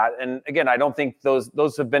parts of that. And again, I don't think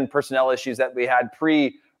those have been personnel issues that we had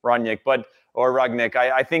pre-Rangnick, or Rangnick.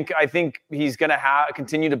 I think he's going to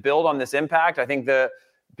continue to build on this impact. I think the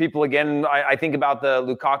people, again, I think about the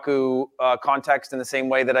Lukaku context in the same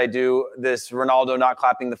way that I do this Ronaldo not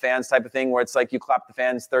clapping the fans type of thing, where it's like you clap the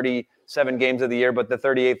fans 37 games of the year, but the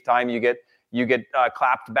 38th time you get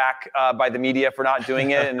clapped back by the media for not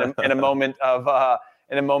doing it in a moment of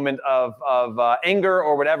anger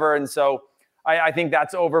or whatever. And so I think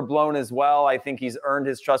that's overblown as well. I think he's earned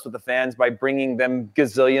his trust with the fans by bringing them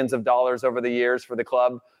gazillions of dollars over the years for the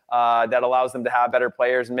club that allows them to have better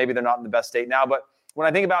players. And maybe they're not in the best state now. But when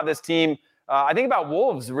I think about this team, I think about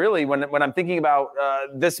Wolves, really, when I'm thinking about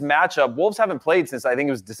this matchup. Wolves haven't played since I think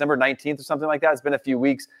it was December 19th or something like that. It's been a few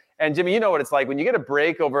weeks. And, Jimmy, you know what it's like. When you get a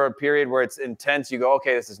break over a period where it's intense, you go,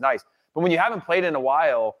 okay, this is nice. But when you haven't played in a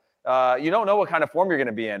while, you don't know what kind of form you're going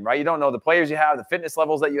to be in, right? You don't know the players you have, the fitness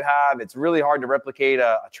levels that you have. It's really hard to replicate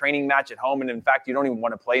a training match at home. And in fact, you don't even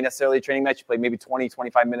want to play necessarily a training match. You play maybe 20,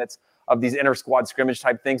 25 minutes of these inter-squad scrimmage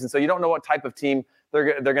type things. And so you don't know what type of team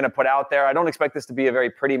they're going to put out there. I don't expect this to be a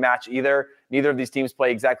very pretty match either. Neither of these teams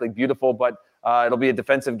play exactly beautiful, but it'll be a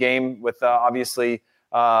defensive game with obviously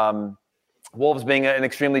Wolves being an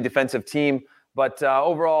extremely defensive team. But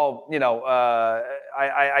overall, you know,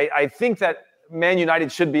 I think that Man United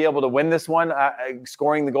should be able to win this one,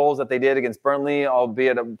 scoring the goals that they did against Burnley,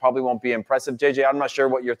 albeit it probably won't be impressive. JJ, I'm not sure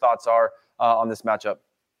what your thoughts are on this matchup.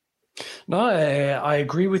 No, I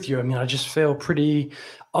agree with you. I mean, I just feel pretty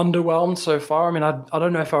underwhelmed so far. I mean, I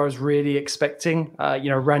don't know if I was really expecting,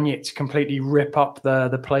 Rangnick to completely rip up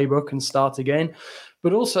the playbook and start again.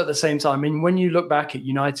 But also at the same time, I mean, when you look back at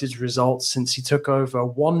United's results since he took over,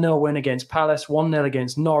 1-0 win against Palace, 1-0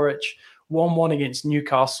 against Norwich, 1-1 against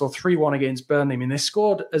Newcastle, 3-1 against Burnley. I mean, they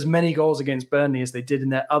scored as many goals against Burnley as they did in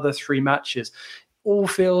their other 3 matches. All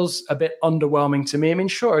feels a bit underwhelming to me. I mean,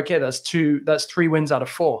 sure, okay, that's 3 wins out of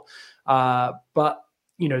 4. But,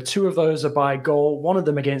 2 of those are by goal, one of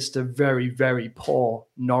them against a very, very poor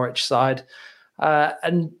Norwich side.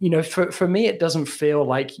 And, for me, it doesn't feel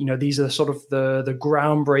like, these are sort of the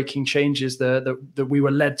groundbreaking changes that we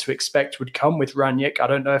were led to expect would come with Ranić. I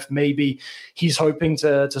don't know if maybe he's hoping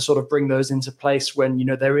to sort of bring those into place when,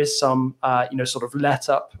 there is some, sort of let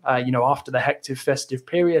up, after the hectic festive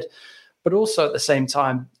period. But also at the same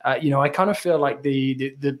time, I kind of feel like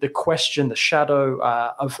the question, the shadow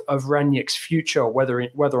of Ranić's future, whether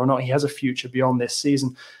or not he has a future beyond this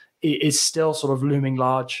season, is still sort of looming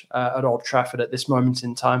large at Old Trafford at this moment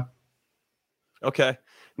in time. Okay.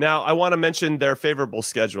 Now, I want to mention their favorable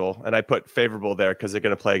schedule, and I put favorable there because they're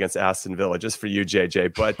going to play against Aston Villa, just for you,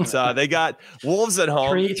 JJ. But they got Wolves at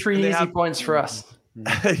home. Three easy points for us.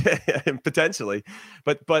 Potentially.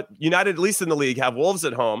 But United, at least in the league, have Wolves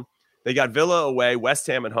at home. They got Villa away, West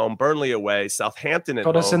Ham at home, Burnley away, Southampton at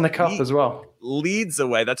home. Got us in the cup as well. Leeds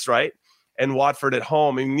away, that's right, and Watford at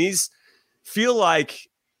home. I mean, these feel like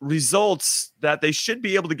results that they should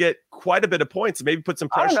be able to get quite a bit of points and maybe put some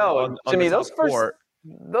pressure on Jimmy, the top four.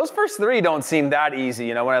 Those first three don't seem that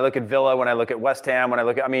easy. When I look at Villa, when I look at West Ham, when I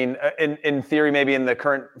look at, in theory, maybe in the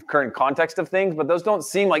current context of things, but those don't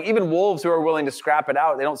seem like, even Wolves, who are willing to scrap it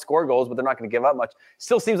out, they don't score goals, but they're not going to give up much.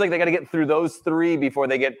 Still seems like they got to get through those three before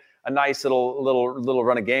they get a nice little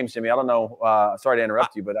run of games, Jimmy. I don't know. Sorry to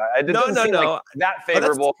interrupt you, but it doesn't seem like that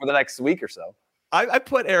favorable for the next week or so. I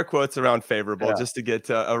put air quotes around favorable just to get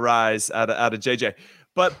a rise out of JJ.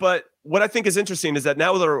 But what I think is interesting is that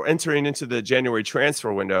now they're entering into the January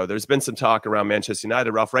transfer window. There's been some talk around Manchester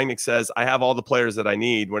United. Ralph Rangnick says, I have all the players that I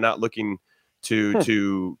need. We're not looking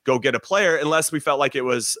to go get a player unless we felt like it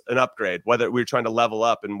was an upgrade, whether we're trying to level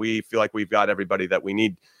up and we feel like we've got everybody that we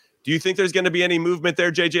need. Do you think there's going to be any movement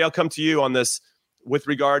there, JJ? I'll come to you on this with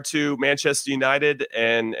regard to Manchester United.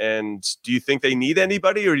 And do you think they need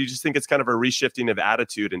anybody, or do you just think it's kind of a reshifting of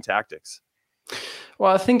attitude and tactics?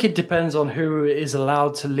 Well, I think it depends on who is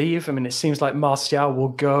allowed to leave. I mean, it seems like Martial will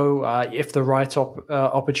go if the right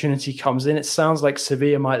opportunity comes in. It sounds like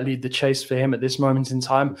Sevilla might lead the chase for him at this moment in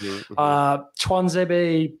time.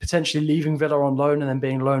 Tuanzebe potentially leaving Villa on loan and then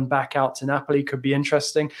being loaned back out to Napoli could be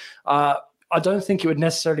interesting. I don't think it would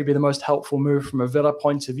necessarily be the most helpful move from a Villa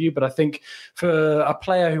point of view, but I think for a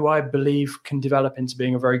player who I believe can develop into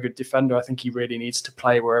being a very good defender, I think he really needs to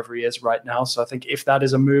play wherever he is right now. So I think if that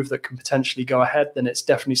is a move that can potentially go ahead, then it's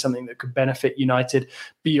definitely something that could benefit United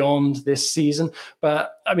beyond this season.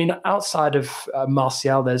 But I mean, outside of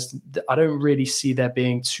Martial, I don't really see there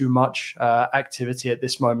being too much activity at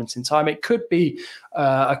this moment in time. It could be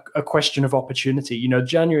a question of opportunity.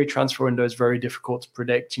 January transfer window is very difficult to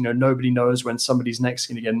predict. Nobody knows when somebody's next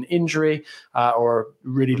going to get an injury or a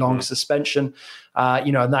really long suspension.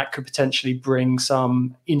 And that could potentially bring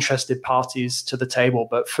some interested parties to the table.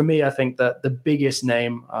 But for me, I think that the biggest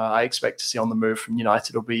name I expect to see on the move from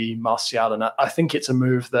United will be Martial. And I think it's a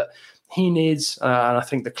move that he needs. And I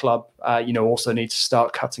think the club, also needs to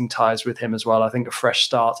start cutting ties with him as well. I think a fresh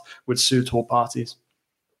start would suit all parties.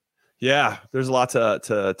 Yeah, there's a lot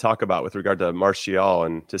to talk about with regard to Martial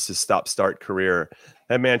and just his stop-start career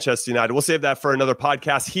at Manchester United. We'll save that for another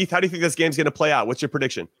podcast. Heath, how do you think this game's going to play out? What's your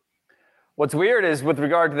prediction? What's weird is with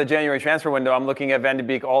regard to the January transfer window, I'm looking at Van de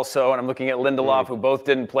Beek also, and I'm looking at Lindelof, who both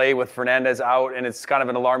didn't play with Fernandes out, and it's kind of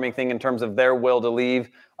an alarming thing in terms of their will to leave.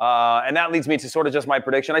 And that leads me to sort of just my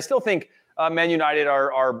prediction. I still think Man United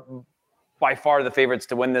are by far the favorites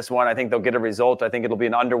to win this one. I think they'll get a result. I think it'll be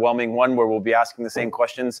an underwhelming one where we'll be asking the same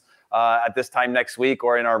questions at this time next week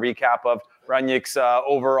or in our recap of Ranić's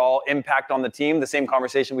overall impact on the team. The same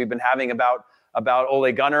conversation we've been having about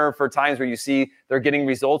Ole Gunnar for times where you see they're getting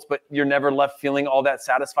results, but you're never left feeling all that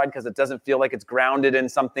satisfied because it doesn't feel like it's grounded in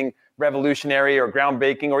something revolutionary or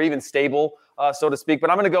groundbreaking or even stable, so to speak. But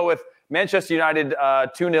I'm going to go with Manchester United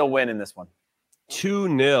 2-0 win in this one.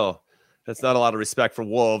 2-0. That's not a lot of respect for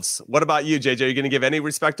Wolves. What about you, JJ? Are you going to give any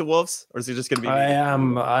respect to Wolves, or is it just going to be? I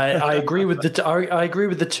am. I agree with I agree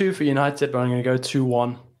with the 2 for United, but I'm going to go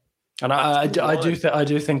 2-1. And I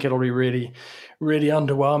do think it'll be really, really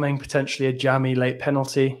underwhelming. Potentially a jammy late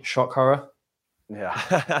penalty, shock horror.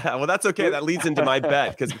 Yeah. Well, that's okay. That leads into my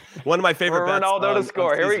bet because one of my favorite bets. Ronaldo to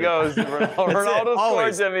score. Here he goes. Ronaldo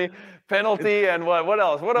scores, Jimmy. Penalty and what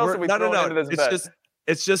else? What else are we throwing into this bet?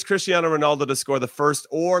 It's just Cristiano Ronaldo to score the first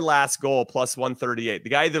or last goal plus 138. The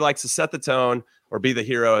guy either likes to set the tone or be the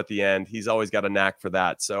hero at the end. He's always got a knack for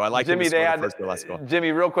that. So I like Jimmy, him to score the first or last goal.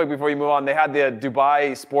 Jimmy, real quick before you move on, they had the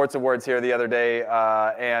Dubai Sports Awards here the other day,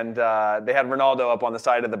 and they had Ronaldo up on the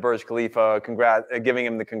side of the Burj Khalifa, giving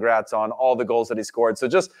him the congrats on all the goals that he scored. So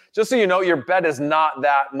just so you know, your bet is not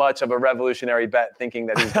that much of a revolutionary bet, thinking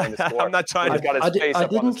that he's going to score. I'm not trying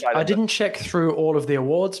to. I didn't check through all of the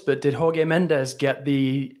awards, but did Jorge Mendes get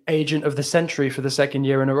the Agent of the Century for the second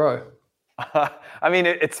year in a row? I mean,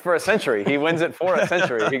 it's for a century. He wins it for a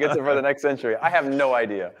century. He gets it for the next century. I have no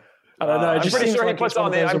idea. I don't know. I'm pretty sure he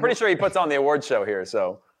puts on the award show here.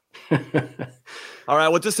 So. All right,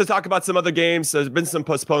 well, just to talk about some other games, there's been some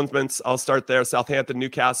postponements. I'll start there. Southampton,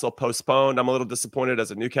 Newcastle postponed. I'm a little disappointed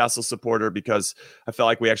as a Newcastle supporter because I felt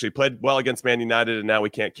like we actually played well against Man United, and now we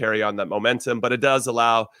can't carry on that momentum. But it does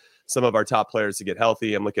allow some of our top players to get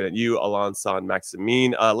healthy. I'm looking at you, Alon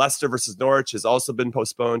San-Maximin. Leicester versus Norwich has also been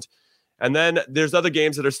postponed. And then there's other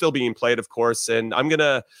games that are still being played, of course, and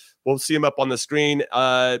we'll see them up on the screen.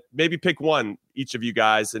 Maybe pick one, each of you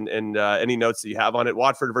guys, and any notes that you have on it.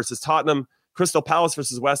 Watford versus Tottenham. Crystal Palace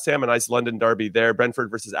versus West Ham, a nice London derby there.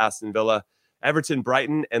 Brentford versus Aston Villa. Everton,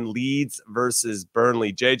 Brighton, and Leeds versus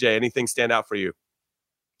Burnley. JJ, anything stand out for you?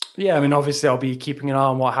 Yeah, I mean, obviously, I'll be keeping an eye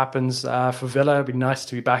on what happens for Villa. It'd be nice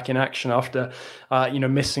to be back in action after,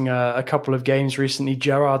 missing a couple of games recently.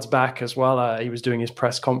 Gerrard's back as well. He was doing his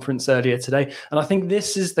press conference earlier today. And I think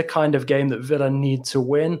this is the kind of game that Villa need to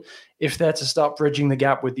win if they're to start bridging the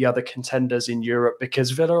gap with the other contenders in Europe, because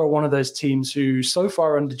Villa are one of those teams who, so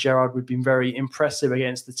far under Gerrard, we've been very impressive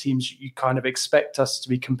against the teams you kind of expect us to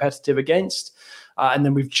be competitive against. And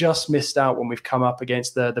then we've just missed out when we've come up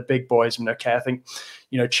against the big boys. I mean, okay, I think,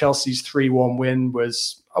 Chelsea's 3-1 win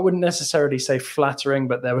was, I wouldn't necessarily say flattering,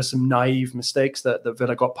 but there were some naive mistakes that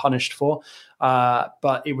Villa got punished for.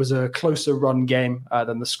 But it was a closer run game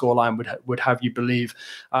than the scoreline would have you believe.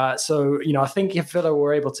 So, I think if Villa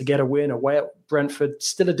were able to get a win away at Brentford,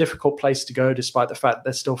 still a difficult place to go, despite the fact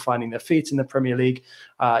they're still finding their feet in the Premier League.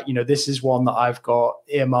 This is one that I've got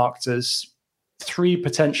earmarked as 3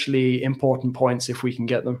 potentially important points if we can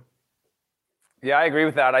get them. Yeah, I agree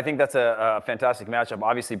with that. I think that's a fantastic matchup.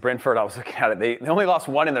 Obviously, Brentford, I was looking at it. They only lost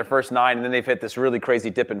 1 in their first 9, and then they've hit this really crazy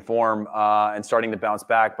dip in form and starting to bounce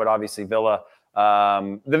back. But obviously, Villa,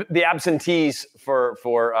 the absentees for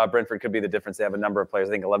Brentford could be the difference. They have a number of players.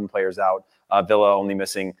 I think 11 players out. Villa only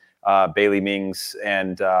missing Bailey Mings,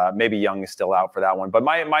 and maybe Young is still out for that one. But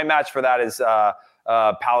my match for that is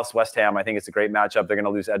Palace West Ham. I think it's a great matchup. They're going to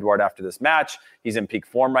lose Edouard after this match. He's in peak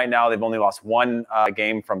form right now. They've only lost 1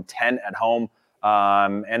 game from 10 at home.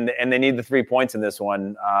 And they need the 3 points in this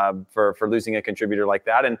one for losing a contributor like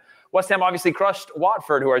that. And West Ham obviously crushed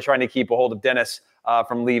Watford, who are trying to keep a hold of Dennis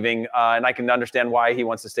from leaving. And I can understand why he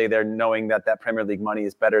wants to stay there, knowing that Premier League money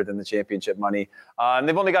is better than the Championship money. And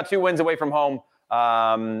they've only got 2 wins away from home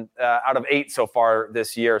out of 8 so far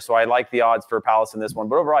this year. So I like the odds for Palace in this one.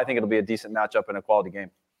 But overall, I think it'll be a decent matchup and a quality game.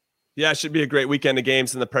 Yeah, it should be a great weekend of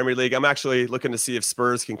games in the Premier League. I'm actually looking to see if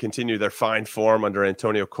Spurs can continue their fine form under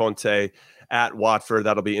Antonio Conte at Watford.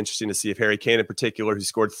 That'll be interesting to see if Harry Kane in particular, who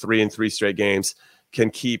scored 3 in 3 straight games, can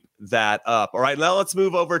keep that up. All right, now let's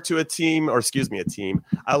move over to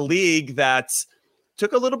a league that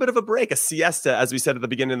took a little bit of a break, a siesta, as we said at the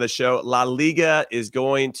beginning of the show. La Liga is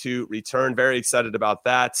going to return. Very excited about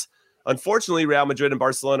that. Unfortunately, Real Madrid and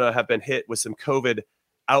Barcelona have been hit with some COVID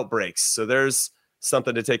outbreaks. So there's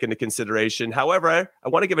something to take into consideration. However, I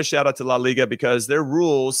want to give a shout out to La Liga because their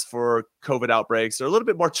rules for COVID outbreaks are a little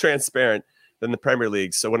bit more transparent than the Premier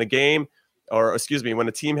League. So when a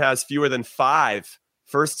team has fewer than 5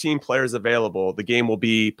 first-team players available, the game will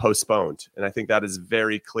be postponed. And I think that is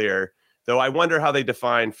very clear. Though I wonder how they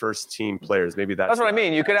define first-team players. Maybe that's what I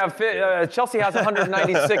mean. You could have Chelsea has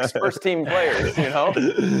 196 first-team players.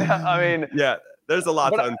 I mean, yeah. There's a lot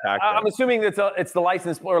to unpack. I'm assuming it's the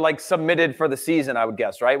license or like submitted for the season, I would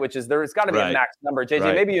guess, right? Which is there's got to be a max number.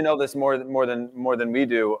 JJ, maybe you know this more than we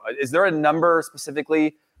do. Is there a number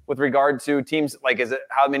specifically with regard to teams? Like, is it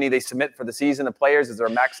how many they submit for the season of players? Is there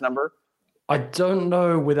a max number? I don't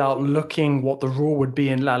know without looking what the rule would be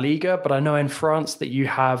in La Liga, but I know in France that you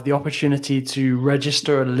have the opportunity to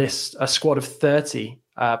register a squad of 30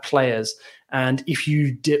 players. And if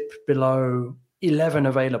you dip below 11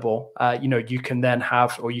 available, you can then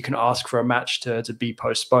you can ask for a match to be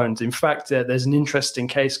postponed. In fact, there's an interesting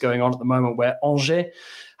case going on at the moment where Angers,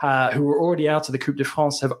 who were already out of the Coupe de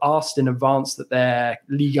France, have asked in advance that their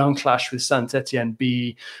Ligue 1 clash with Saint-Etienne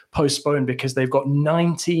be postponed because they've got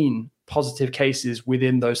 19 positive cases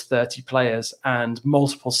within those 30 players and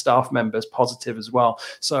multiple staff members positive as well.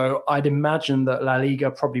 So I'd imagine that La Liga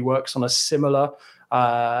probably works on a similar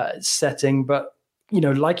setting, but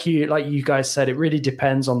like you guys said, it really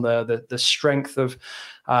depends on the strength of,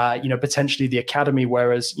 potentially the academy.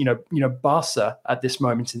 Whereas, Barca at this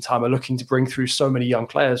moment in time are looking to bring through so many young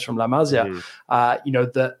players from La Masia,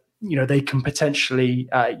 that they can potentially,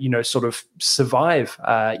 sort of survive,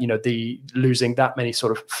 the losing that many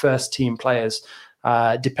sort of first team players,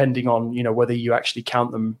 depending on, whether you actually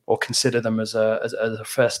count them or consider them as a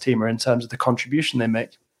first teamer in terms of the contribution they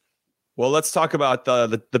make. Well, let's talk about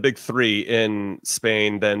the big three in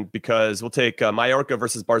Spain then, because we'll take Mallorca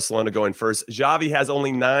versus Barcelona going first. Xavi has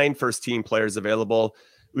only 9 first-team players available.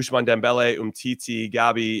 Ousmane Dembele, Umtiti,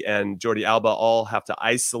 Gabi, and Jordi Alba all have to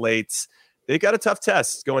isolate. They got a tough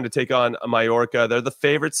test going to take on Mallorca. They're the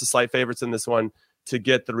favorites, the slight favorites in this one to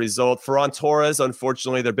get the result. Ferran Torres,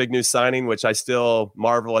 unfortunately, their big new signing, which I still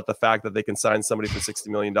marvel at the fact that they can sign somebody for $60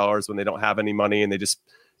 million when they don't have any money, and they just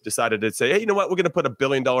decided to say, hey, you know what, we're going to put $1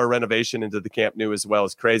 billion renovation into the Camp Nou as well.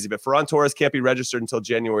 It's crazy. But Ferran Torres can't be registered until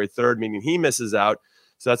January 3rd, meaning he misses out.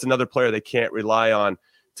 So that's another player they can't rely on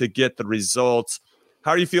to get the results. How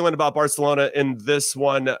are you feeling about Barcelona in this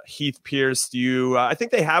one, Heath Pierce? I think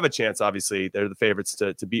they have a chance, obviously. They're the favorites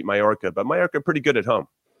to beat Mallorca, but Mallorca are pretty good at home.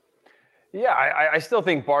 Yeah, I still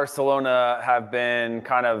think Barcelona have been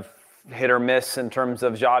kind of hit or miss in terms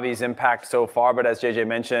of Xavi's impact so far. But as JJ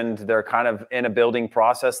mentioned, they're kind of in a building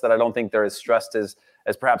process that I don't think they're as stressed as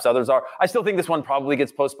perhaps others are. I still think this one probably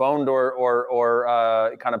gets postponed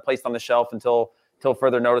or kind of placed on the shelf until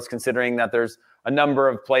further notice, considering that there's a number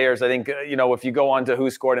of players. I think, if you go on to Who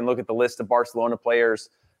Scored and look at the list of Barcelona players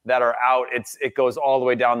that are out, it goes all the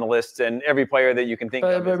way down the list, and every player that you can think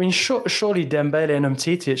of. But I mean, surely Dembele and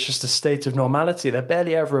Umtiti, it's just a state of normality. They're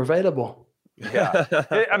barely ever available. Yeah,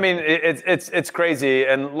 it's crazy.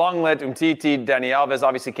 And long let Umtiti, Dani Alves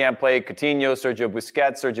obviously can't play. Coutinho, Sergio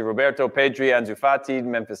Busquets, Sergio Roberto, Pedri, Ansu Fati,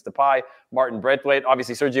 Memphis Depay, Martin Braithwaite.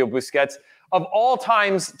 Obviously, Sergio Busquets, of all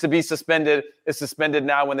times to be suspended, is suspended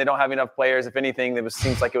now when they don't have enough players. If anything,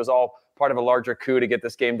 seems like it was all part of a larger coup to get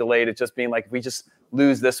this game delayed. It's just being like, if we just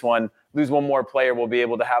lose one more player, we'll be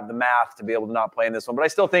able to have the math to be able to not play in this one. But I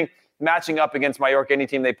still think matching up against Mallorca, any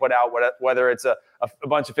team they put out, whether it's a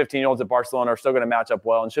bunch of 15-year-olds at Barcelona, are still going to match up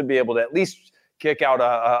well and should be able to at least kick out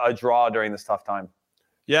a draw during this tough time.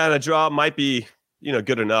 Yeah, and a draw might be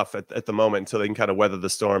good enough at the moment until they can kind of weather the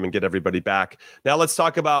storm and get everybody back. Now let's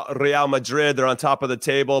talk about Real Madrid. They're on top of the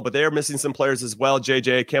table, but they're missing some players as well.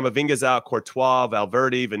 JJ, Camavinga's out, Courtois,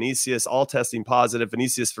 Valverde, Vinicius, all testing positive.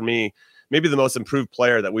 Vinicius, for me, maybe the most improved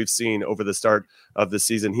player that we've seen over the start of the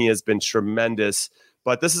season. He has been tremendous.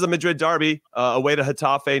 But this is a Madrid derby, away to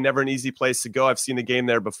Getafe, never an easy place to go. I've seen a game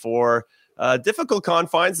there before. Difficult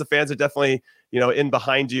confines. The fans are definitely, in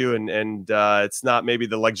behind you, and it's not maybe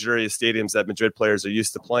the luxurious stadiums that Madrid players are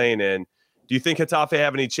used to playing in. Do you think Getafe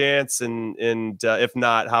have any chance? And if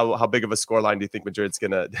not, how big of a scoreline do you think Madrid's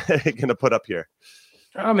gonna put up here?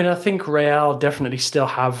 I mean, I think Real definitely still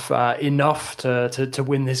have enough to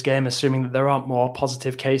win this game, assuming that there aren't more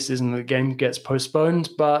positive cases and the game gets postponed.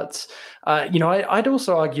 But I'd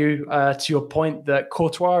also argue to your point that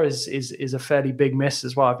Courtois is a fairly big miss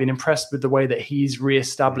as well. I've been impressed with the way that he's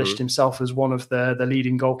reestablished himself as one of the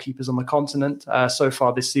leading goalkeepers on the continent so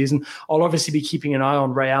far this season. I'll obviously be keeping an eye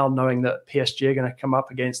on Real, knowing that PSG are going to come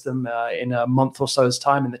up against them in a month or so's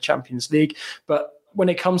time in the Champions League. But when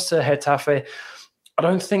it comes to Getafe, I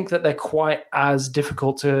don't think that they're quite as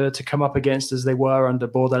difficult to come up against as they were under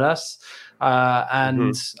Bordalas.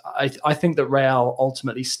 I think that Real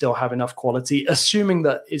ultimately still have enough quality, assuming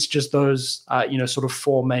that it's just those, sort of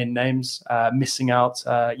 4 main names missing out,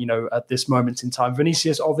 at this moment in time.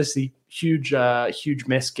 Vinicius, obviously, huge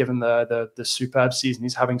miss given the superb season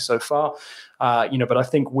he's having so far. But I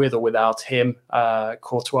think with or without him,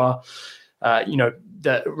 Courtois,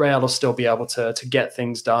 that Real will still be able to get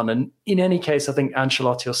things done. And in any case, I think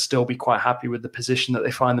Ancelotti will still be quite happy with the position that they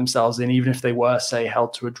find themselves in, even if they were, say,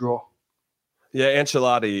 held to a draw. Yeah,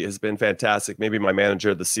 Ancelotti has been fantastic. Maybe my manager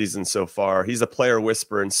of the season so far. He's a player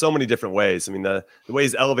whisperer in so many different ways. I mean, the way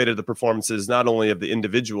he's elevated the performances, not only of the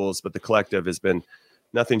individuals, but the collective has been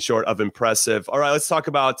nothing short of impressive. All right, let's talk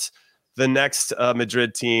about the next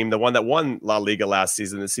Madrid team, the one that won La Liga last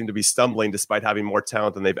season. That seemed to be stumbling despite having more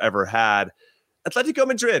talent than they've ever had. Atletico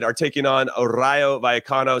Madrid are taking on Rayo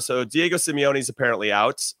Vallecano. So Diego Simeone's apparently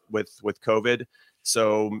out with COVID.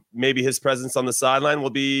 So maybe his presence on the sideline will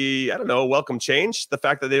be, I don't know, a welcome change. The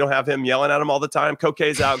fact that they don't have him yelling at him all the time.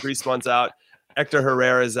 Koke's out, Griezmann's out, Hector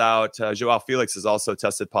Herrera's out. Joao Felix is also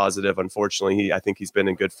tested positive. Unfortunately, I think he's been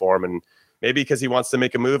in good form, and maybe because he wants to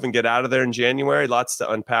make a move and get out of there in January. Lots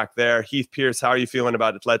to unpack there. Heath Pierce, how are you feeling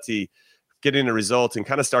about Atleti getting a result and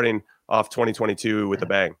kind of starting off 2022 with a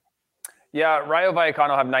bang? Yeah, Rayo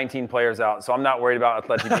Vallecano have 19 players out, so I'm not worried about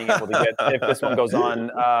Atleti being able to get, if this one goes on.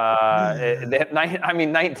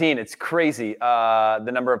 19, it's crazy, the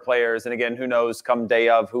number of players. And again, who knows come day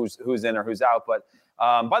of who's in or who's out. But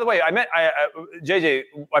by the way, JJ,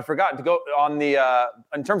 I forgot to go on the,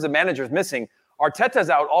 in terms of managers missing, Arteta's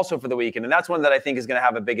out also for the weekend, and that's one that I think is going to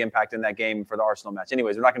have a big impact in that game for the Arsenal match.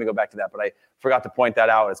 Anyways, we're not going to go back to that, but I forgot to point that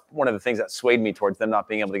out. It's one of the things that swayed me towards them not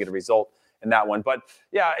being able to get a result that one. But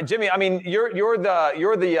yeah, Jimmy, I mean, you're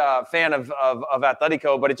the fan of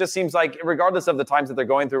Atletico, but it just seems like regardless of the times that they're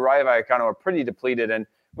going through, Rayo Vallecano are pretty depleted. And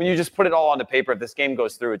when you just put it all on the paper, if this game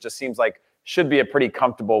goes through, it just seems like should be a pretty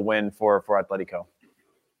comfortable win for Atletico.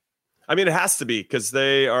 I mean, it has to be because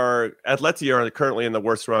Atleti are currently in the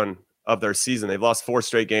worst run of their season. They've lost 4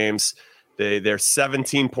 straight games. They're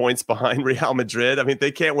 17 points behind Real Madrid. I mean,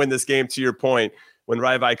 they can't win this game, to your point, when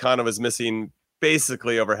Rayo Vallecano is missing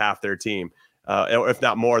basically over half their team, or if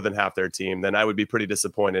not more than half their team, then I would be pretty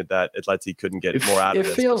disappointed that Atleti couldn't get more out of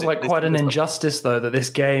this. It feels like quite an injustice, though, that this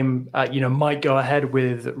game might go ahead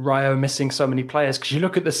with Rayo missing so many players, because you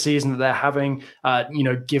look at the season that they're having,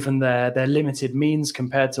 given their limited means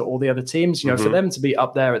compared to all the other teams, for them to be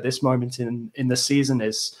up there at this moment in the season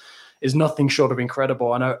is nothing short of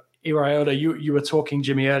incredible. I know, Iraola, you were talking,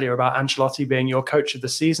 Jimmy, earlier about Ancelotti being your coach of the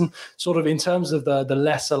season. Sort of in terms of the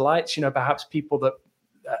lesser lights, perhaps people that,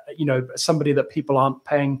 somebody that people aren't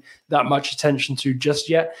paying that much attention to just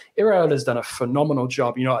yet. Iraola's done a phenomenal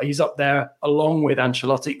job. He's up there along with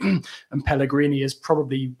Ancelotti, and Pellegrini is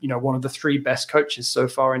probably, one of the 3 best coaches so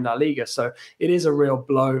far in La Liga. So it is a real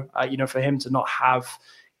blow, for him to not have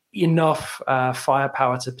enough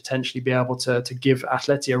firepower to potentially be able to give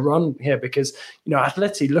Atleti a run here, because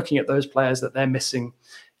Atleti, looking at those players that they're missing,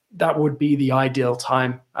 that would be the ideal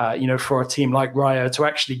time for a team like Rayo to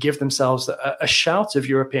actually give themselves a shout of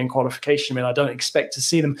European qualification. I mean, I don't expect to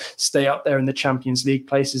see them stay up there in the Champions League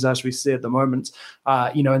places as we see at the moment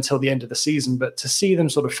until the end of the season, but to see them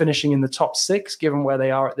sort of finishing in the top 6 given where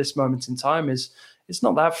they are at this moment in time it's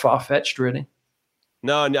not that far-fetched, really.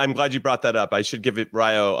 No, I'm glad you brought that up. I should give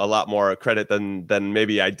Rayo a lot more credit than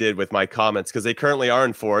maybe I did with my comments, because they currently are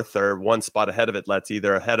in 4th. They're 1 spot ahead of Atleti.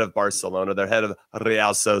 They're ahead of Barcelona. They're ahead of Real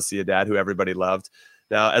Sociedad, who everybody loved.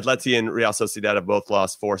 Now, Atleti and Real Sociedad have both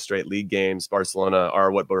lost 4 straight league games. Barcelona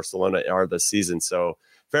are what Barcelona are this season. So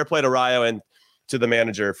fair play to Rayo and to the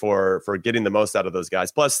manager for getting the most out of those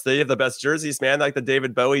guys. Plus, they have the best jerseys, man, like the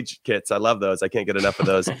David Bowie kits. I love those. I can't get enough of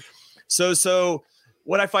those. So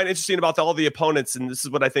what I find interesting about all the opponents, and this is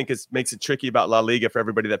what I think makes it tricky about La Liga for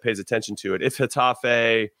everybody that pays attention to it. If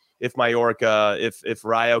Getafe, if Mallorca, if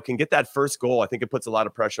Rayo can get that first goal, I think it puts a lot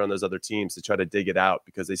of pressure on those other teams to try to dig it out,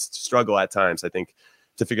 because they struggle at times, I think,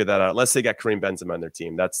 to figure that out. Unless they got Karim Benzema on their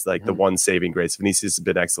team. That's like the one saving grace. Vinicius has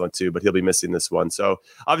been excellent too, but he'll be missing this one. So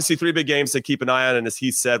obviously 3 big games to keep an eye on. And as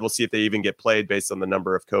he said, we'll see if they even get played based on the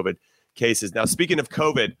number of COVID cases. Now, speaking of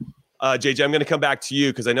COVID, JJ, I'm going to come back to you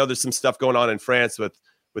because I know there's some stuff going on in France with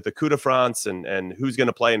the Coup de France and who's going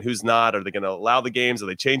to play and who's not. Are they going to allow the games? Are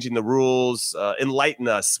they changing the rules? Enlighten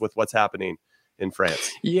us with what's happening in France.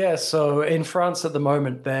 Yeah, so in France at the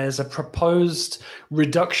moment, there's a proposed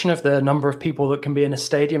reduction of the number of people that can be in a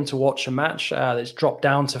stadium to watch a match. It's dropped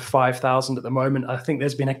down to 5,000 at the moment. I think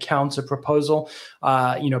there's been a counter proposal,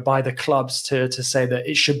 by the clubs to say that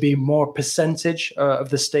it should be more percentage of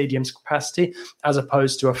the stadium's capacity as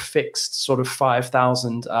opposed to a fixed sort of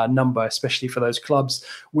 5,000 number, especially for those clubs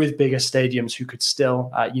with bigger stadiums who could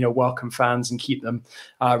still, welcome fans and keep them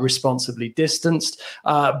responsibly distanced.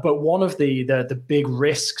 But one of the big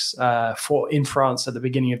risks in France at the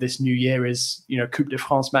beginning of this new year is, Coupe de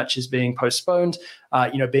France matches being postponed,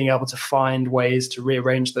 being able to find ways to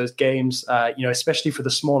rearrange those games, especially for the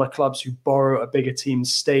smaller clubs who borrow a bigger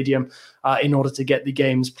team's stadium in order to get the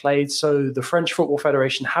games played. So the French Football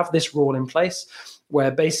Federation have this rule in place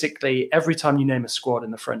where basically every time you name a squad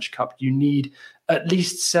in the French Cup, you need at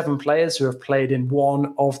least 7 players who have played in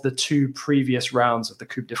one of the 2 previous rounds of the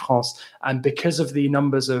Coupe de France. And because of the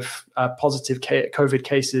numbers of positive COVID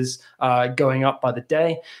cases going up by the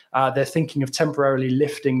day, they're thinking of temporarily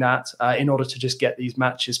lifting that in order to just get these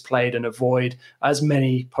matches played and avoid as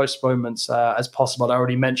many postponements as possible. I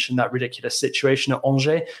already mentioned that ridiculous situation at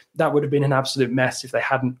Angers. That would have been an absolute mess if they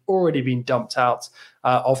hadn't already been dumped out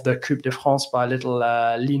of the Coupe de France by little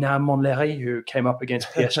Lina Montlhéry, who came up against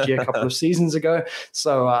PSG a couple of seasons ago.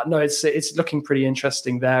 So, no, it's looking pretty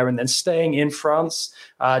interesting there. And then staying in France,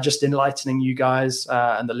 just enlightening you guys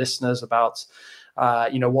and the listeners about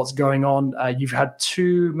what's going on. You've had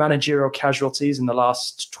 2 managerial casualties in the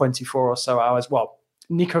last 24 or so hours. Well,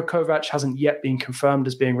 Niko Kovac hasn't yet been confirmed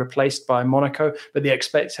as being replaced by Monaco, but the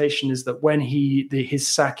expectation is that when his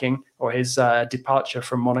sacking or his departure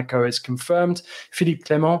from Monaco is confirmed, Philippe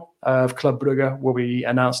Clement of Club Brugge will be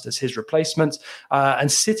announced as his replacement.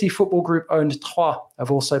 And City Football Group owned Troyes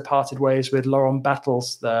have also parted ways with Laurent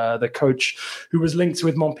Battles, the coach who was linked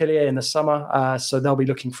with Montpellier in the summer. So they'll be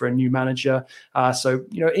looking for a new manager. So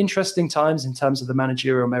interesting times in terms of the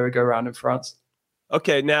managerial merry-go-round in France.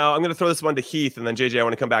 Okay, now I'm going to throw this one to Heath, and then JJ, I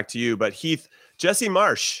want to come back to you. But Heath, Jesse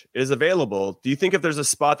Marsch is available. Do you think if there's a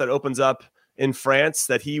spot that opens up in France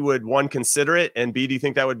that he would, one, consider it, and B, do you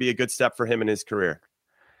think that would be a good step for him in his career?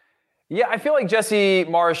 Yeah, I feel like Jesse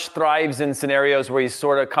Marsch thrives in scenarios where he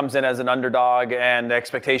sort of comes in as an underdog and the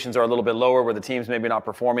expectations are a little bit lower, where the team's maybe not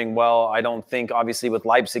performing well. I don't think, obviously, with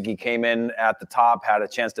Leipzig, he came in at the top, had a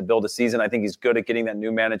chance to build a season. I think he's good at getting that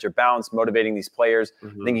new manager bounce, motivating these players.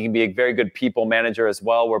 I think he can be a very good people manager as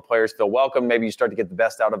well, where players feel welcome. Maybe you start to get the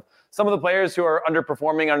best out of some of the players who are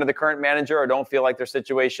underperforming under the current manager or don't feel like their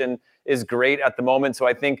situation is great at the moment. So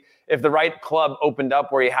I think if the right club opened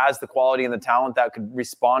up where he has the quality and the talent that could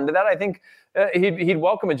respond to that, I think he'd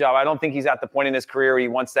welcome a job. I don't think he's at the point in his career where he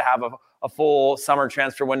wants to have a full summer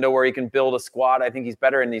transfer window where he can build a squad. I think he's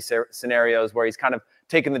better in these scenarios where he's kind of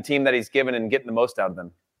taking the team that he's given and getting the most out of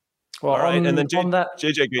them. Well, all right, and then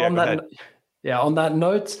JJ, go ahead. On that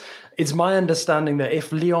note, it's my understanding that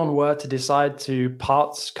if Lyon were to decide to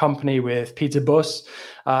part company with Peter Buss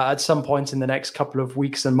at some point in the next couple of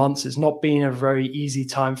weeks and months, it's not been a very easy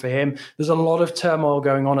time for him. There's a lot of turmoil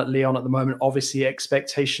going on at Lyon at the moment. Obviously,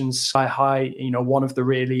 expectations sky high, one of the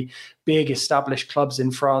really big established clubs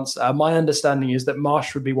in France. My understanding is that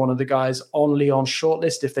Marsch would be one of the guys on Lyon's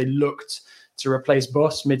shortlist if they looked to replace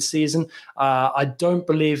Buss mid-season. I don't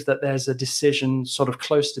believe that there's a decision sort of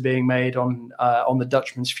close to being made on the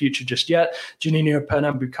Dutchman's future just yet. Juninho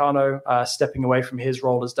Pernambucano stepping away from his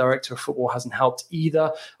role as director of football hasn't helped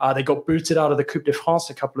either. They got booted out of the Coupe de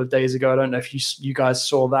France a couple of days ago. I don't know if you guys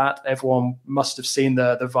saw that. Everyone must have seen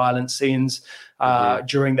the violent scenes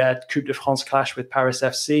during their Coupe de France clash with Paris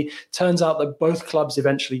FC. Turns out that both clubs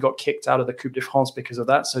eventually got kicked out of the Coupe de France because of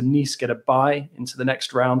that. So Nice get a bye into the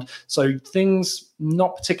next round. So things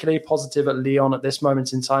not particularly positive at Lyon at this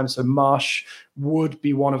moment in time. So Marsch would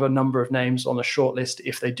be one of a number of names on the shortlist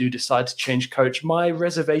if they do decide to change coach. My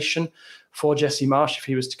reservation for Jesse Marsch, if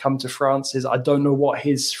he was to come to France, is I don't know what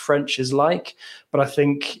his French is like, but I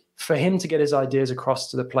think for him to get his ideas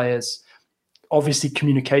across to the players, obviously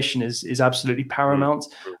communication is absolutely paramount.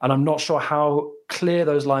 And I'm not sure how clear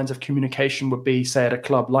those lines of communication would be, say, at a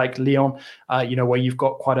club like Lyon, where you've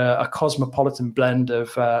got quite a cosmopolitan blend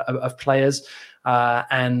of players.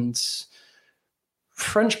 And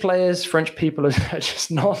French people are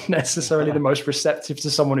just not necessarily the most receptive to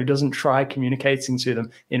someone who doesn't try communicating to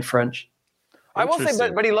them in French. I will say,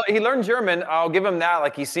 but he learned German. I'll give him that.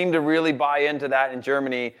 Like, he seemed to really buy into that in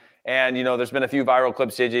Germany. And, there's been a few viral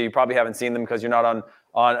clips, JJ. You probably haven't seen them because you're not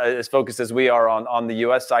on as focused as we are on the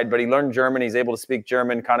U.S. side. But he learned German. He's able to speak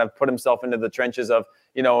German, kind of put himself into the trenches of,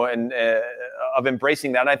 of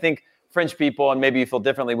embracing that. And I think French people, and maybe you feel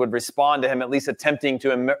differently, would respond to him at least attempting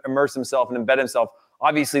to immerse himself and embed himself.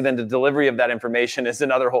 Obviously, then the delivery of that information is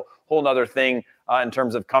another whole other thing in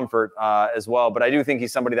terms of comfort as well. But I do think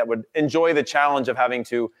he's somebody that would enjoy the challenge of having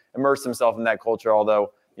to immerse himself in that culture,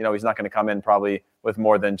 although he's not going to come in probably with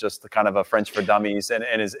more than just the kind of a French for dummies and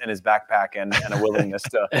his backpack and a willingness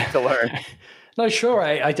to learn. No, sure.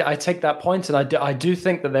 I take that point, and I do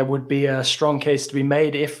think that there would be a strong case to be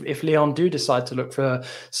made if Lyon do decide to look for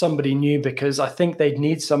somebody new, because I think they'd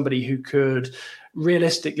need somebody who could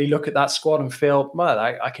realistically look at that squad and feel, well,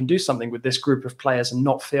 I can do something with this group of players and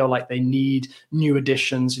not feel like they need new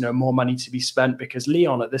additions, more money to be spent, because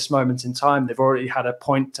Lyon at this moment in time, they've already had a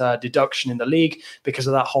point deduction in the league because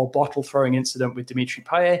of that whole bottle throwing incident with Dimitri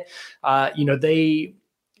Payet. I'm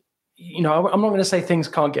not going to say things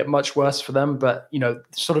can't get much worse for them, but,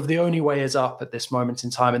 sort of the only way is up at this moment in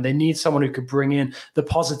time. And they need someone who could bring in the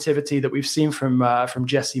positivity that we've seen from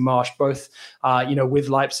Jesse Marsch, both, with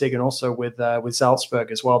Leipzig and also with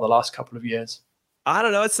Salzburg as well the last couple of years. I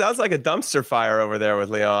don't know. It sounds like a dumpster fire over there with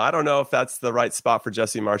Lyon. I don't know if that's the right spot for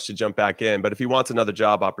Jesse Marsch to jump back in, but if he wants another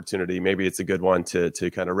job opportunity, maybe it's a good one to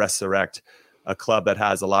kind of resurrect a club that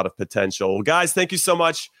has a lot of potential. Well, guys, thank you so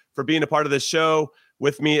much for being a part of this show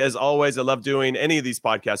with me. As always, I love doing any of these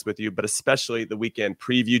podcasts with you, but especially the weekend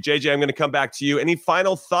preview. JJ, I'm going to come back to you. Any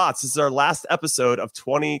final thoughts? This is our last episode of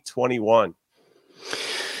 2021.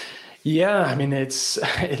 Yeah, I mean,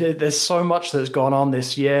 there's so much that's gone on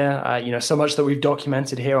this year, so much that we've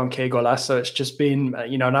documented here on Que Golazo. It's just been,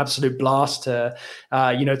 an absolute blast to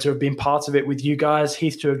have been part of it with you guys.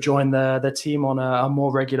 Heath, to have joined the team on a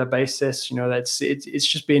more regular basis. It's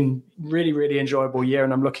just been really, really enjoyable year,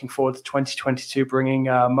 and I'm looking forward to 2022 bringing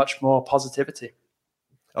much more positivity.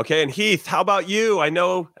 Okay, and Heath, how about you? I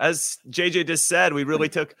know, as JJ just said, we really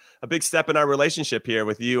took a big step in our relationship here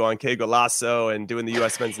with you on Que Golazo and doing the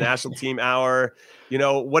U.S. Men's National Team Hour.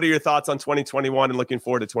 What are your thoughts on 2021 and looking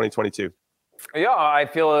forward to 2022? Yeah, I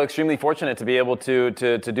feel extremely fortunate to be able to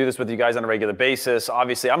do this with you guys on a regular basis.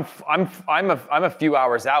 Obviously, I'm a few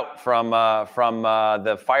hours out from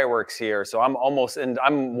the fireworks here, so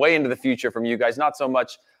I'm way into the future from you guys. Not so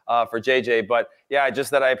much for JJ, but yeah,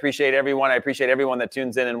 just that I appreciate everyone. I appreciate everyone that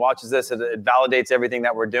tunes in and watches this. It validates everything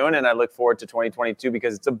that we're doing, and I look forward to 2022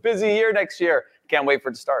 because it's a busy year next year. Can't wait for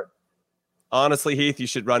it to start. Honestly, Heath, you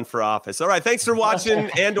should run for office. All right. Thanks for watching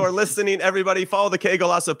and or listening, everybody. Follow the K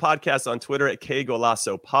Golasso podcast on Twitter at K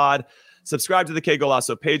Golasso Pod. Subscribe to the K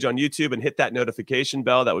Golasso page on YouTube and hit that notification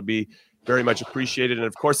bell. That would be very much appreciated. And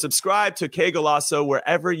of course, subscribe to K Golasso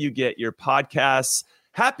wherever you get your podcasts.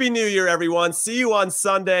 Happy New Year, everyone. See you on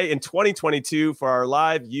Sunday in 2022 for our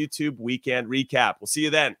live YouTube weekend recap. We'll see you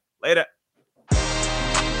then. Later.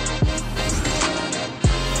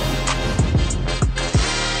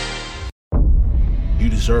 You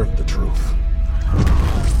deserve the truth.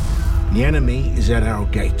 The enemy is at our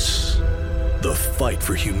gates. The fight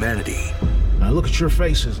for humanity. I look at your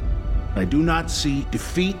faces. I do not see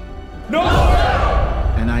defeat. No!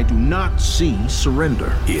 And I do not see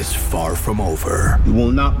surrender. Is far from over. You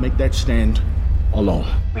will not make that stand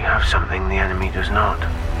alone. We have something the enemy does not.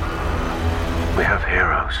 We have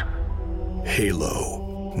heroes.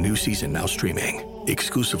 Halo. New season now streaming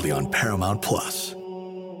exclusively on Paramount+.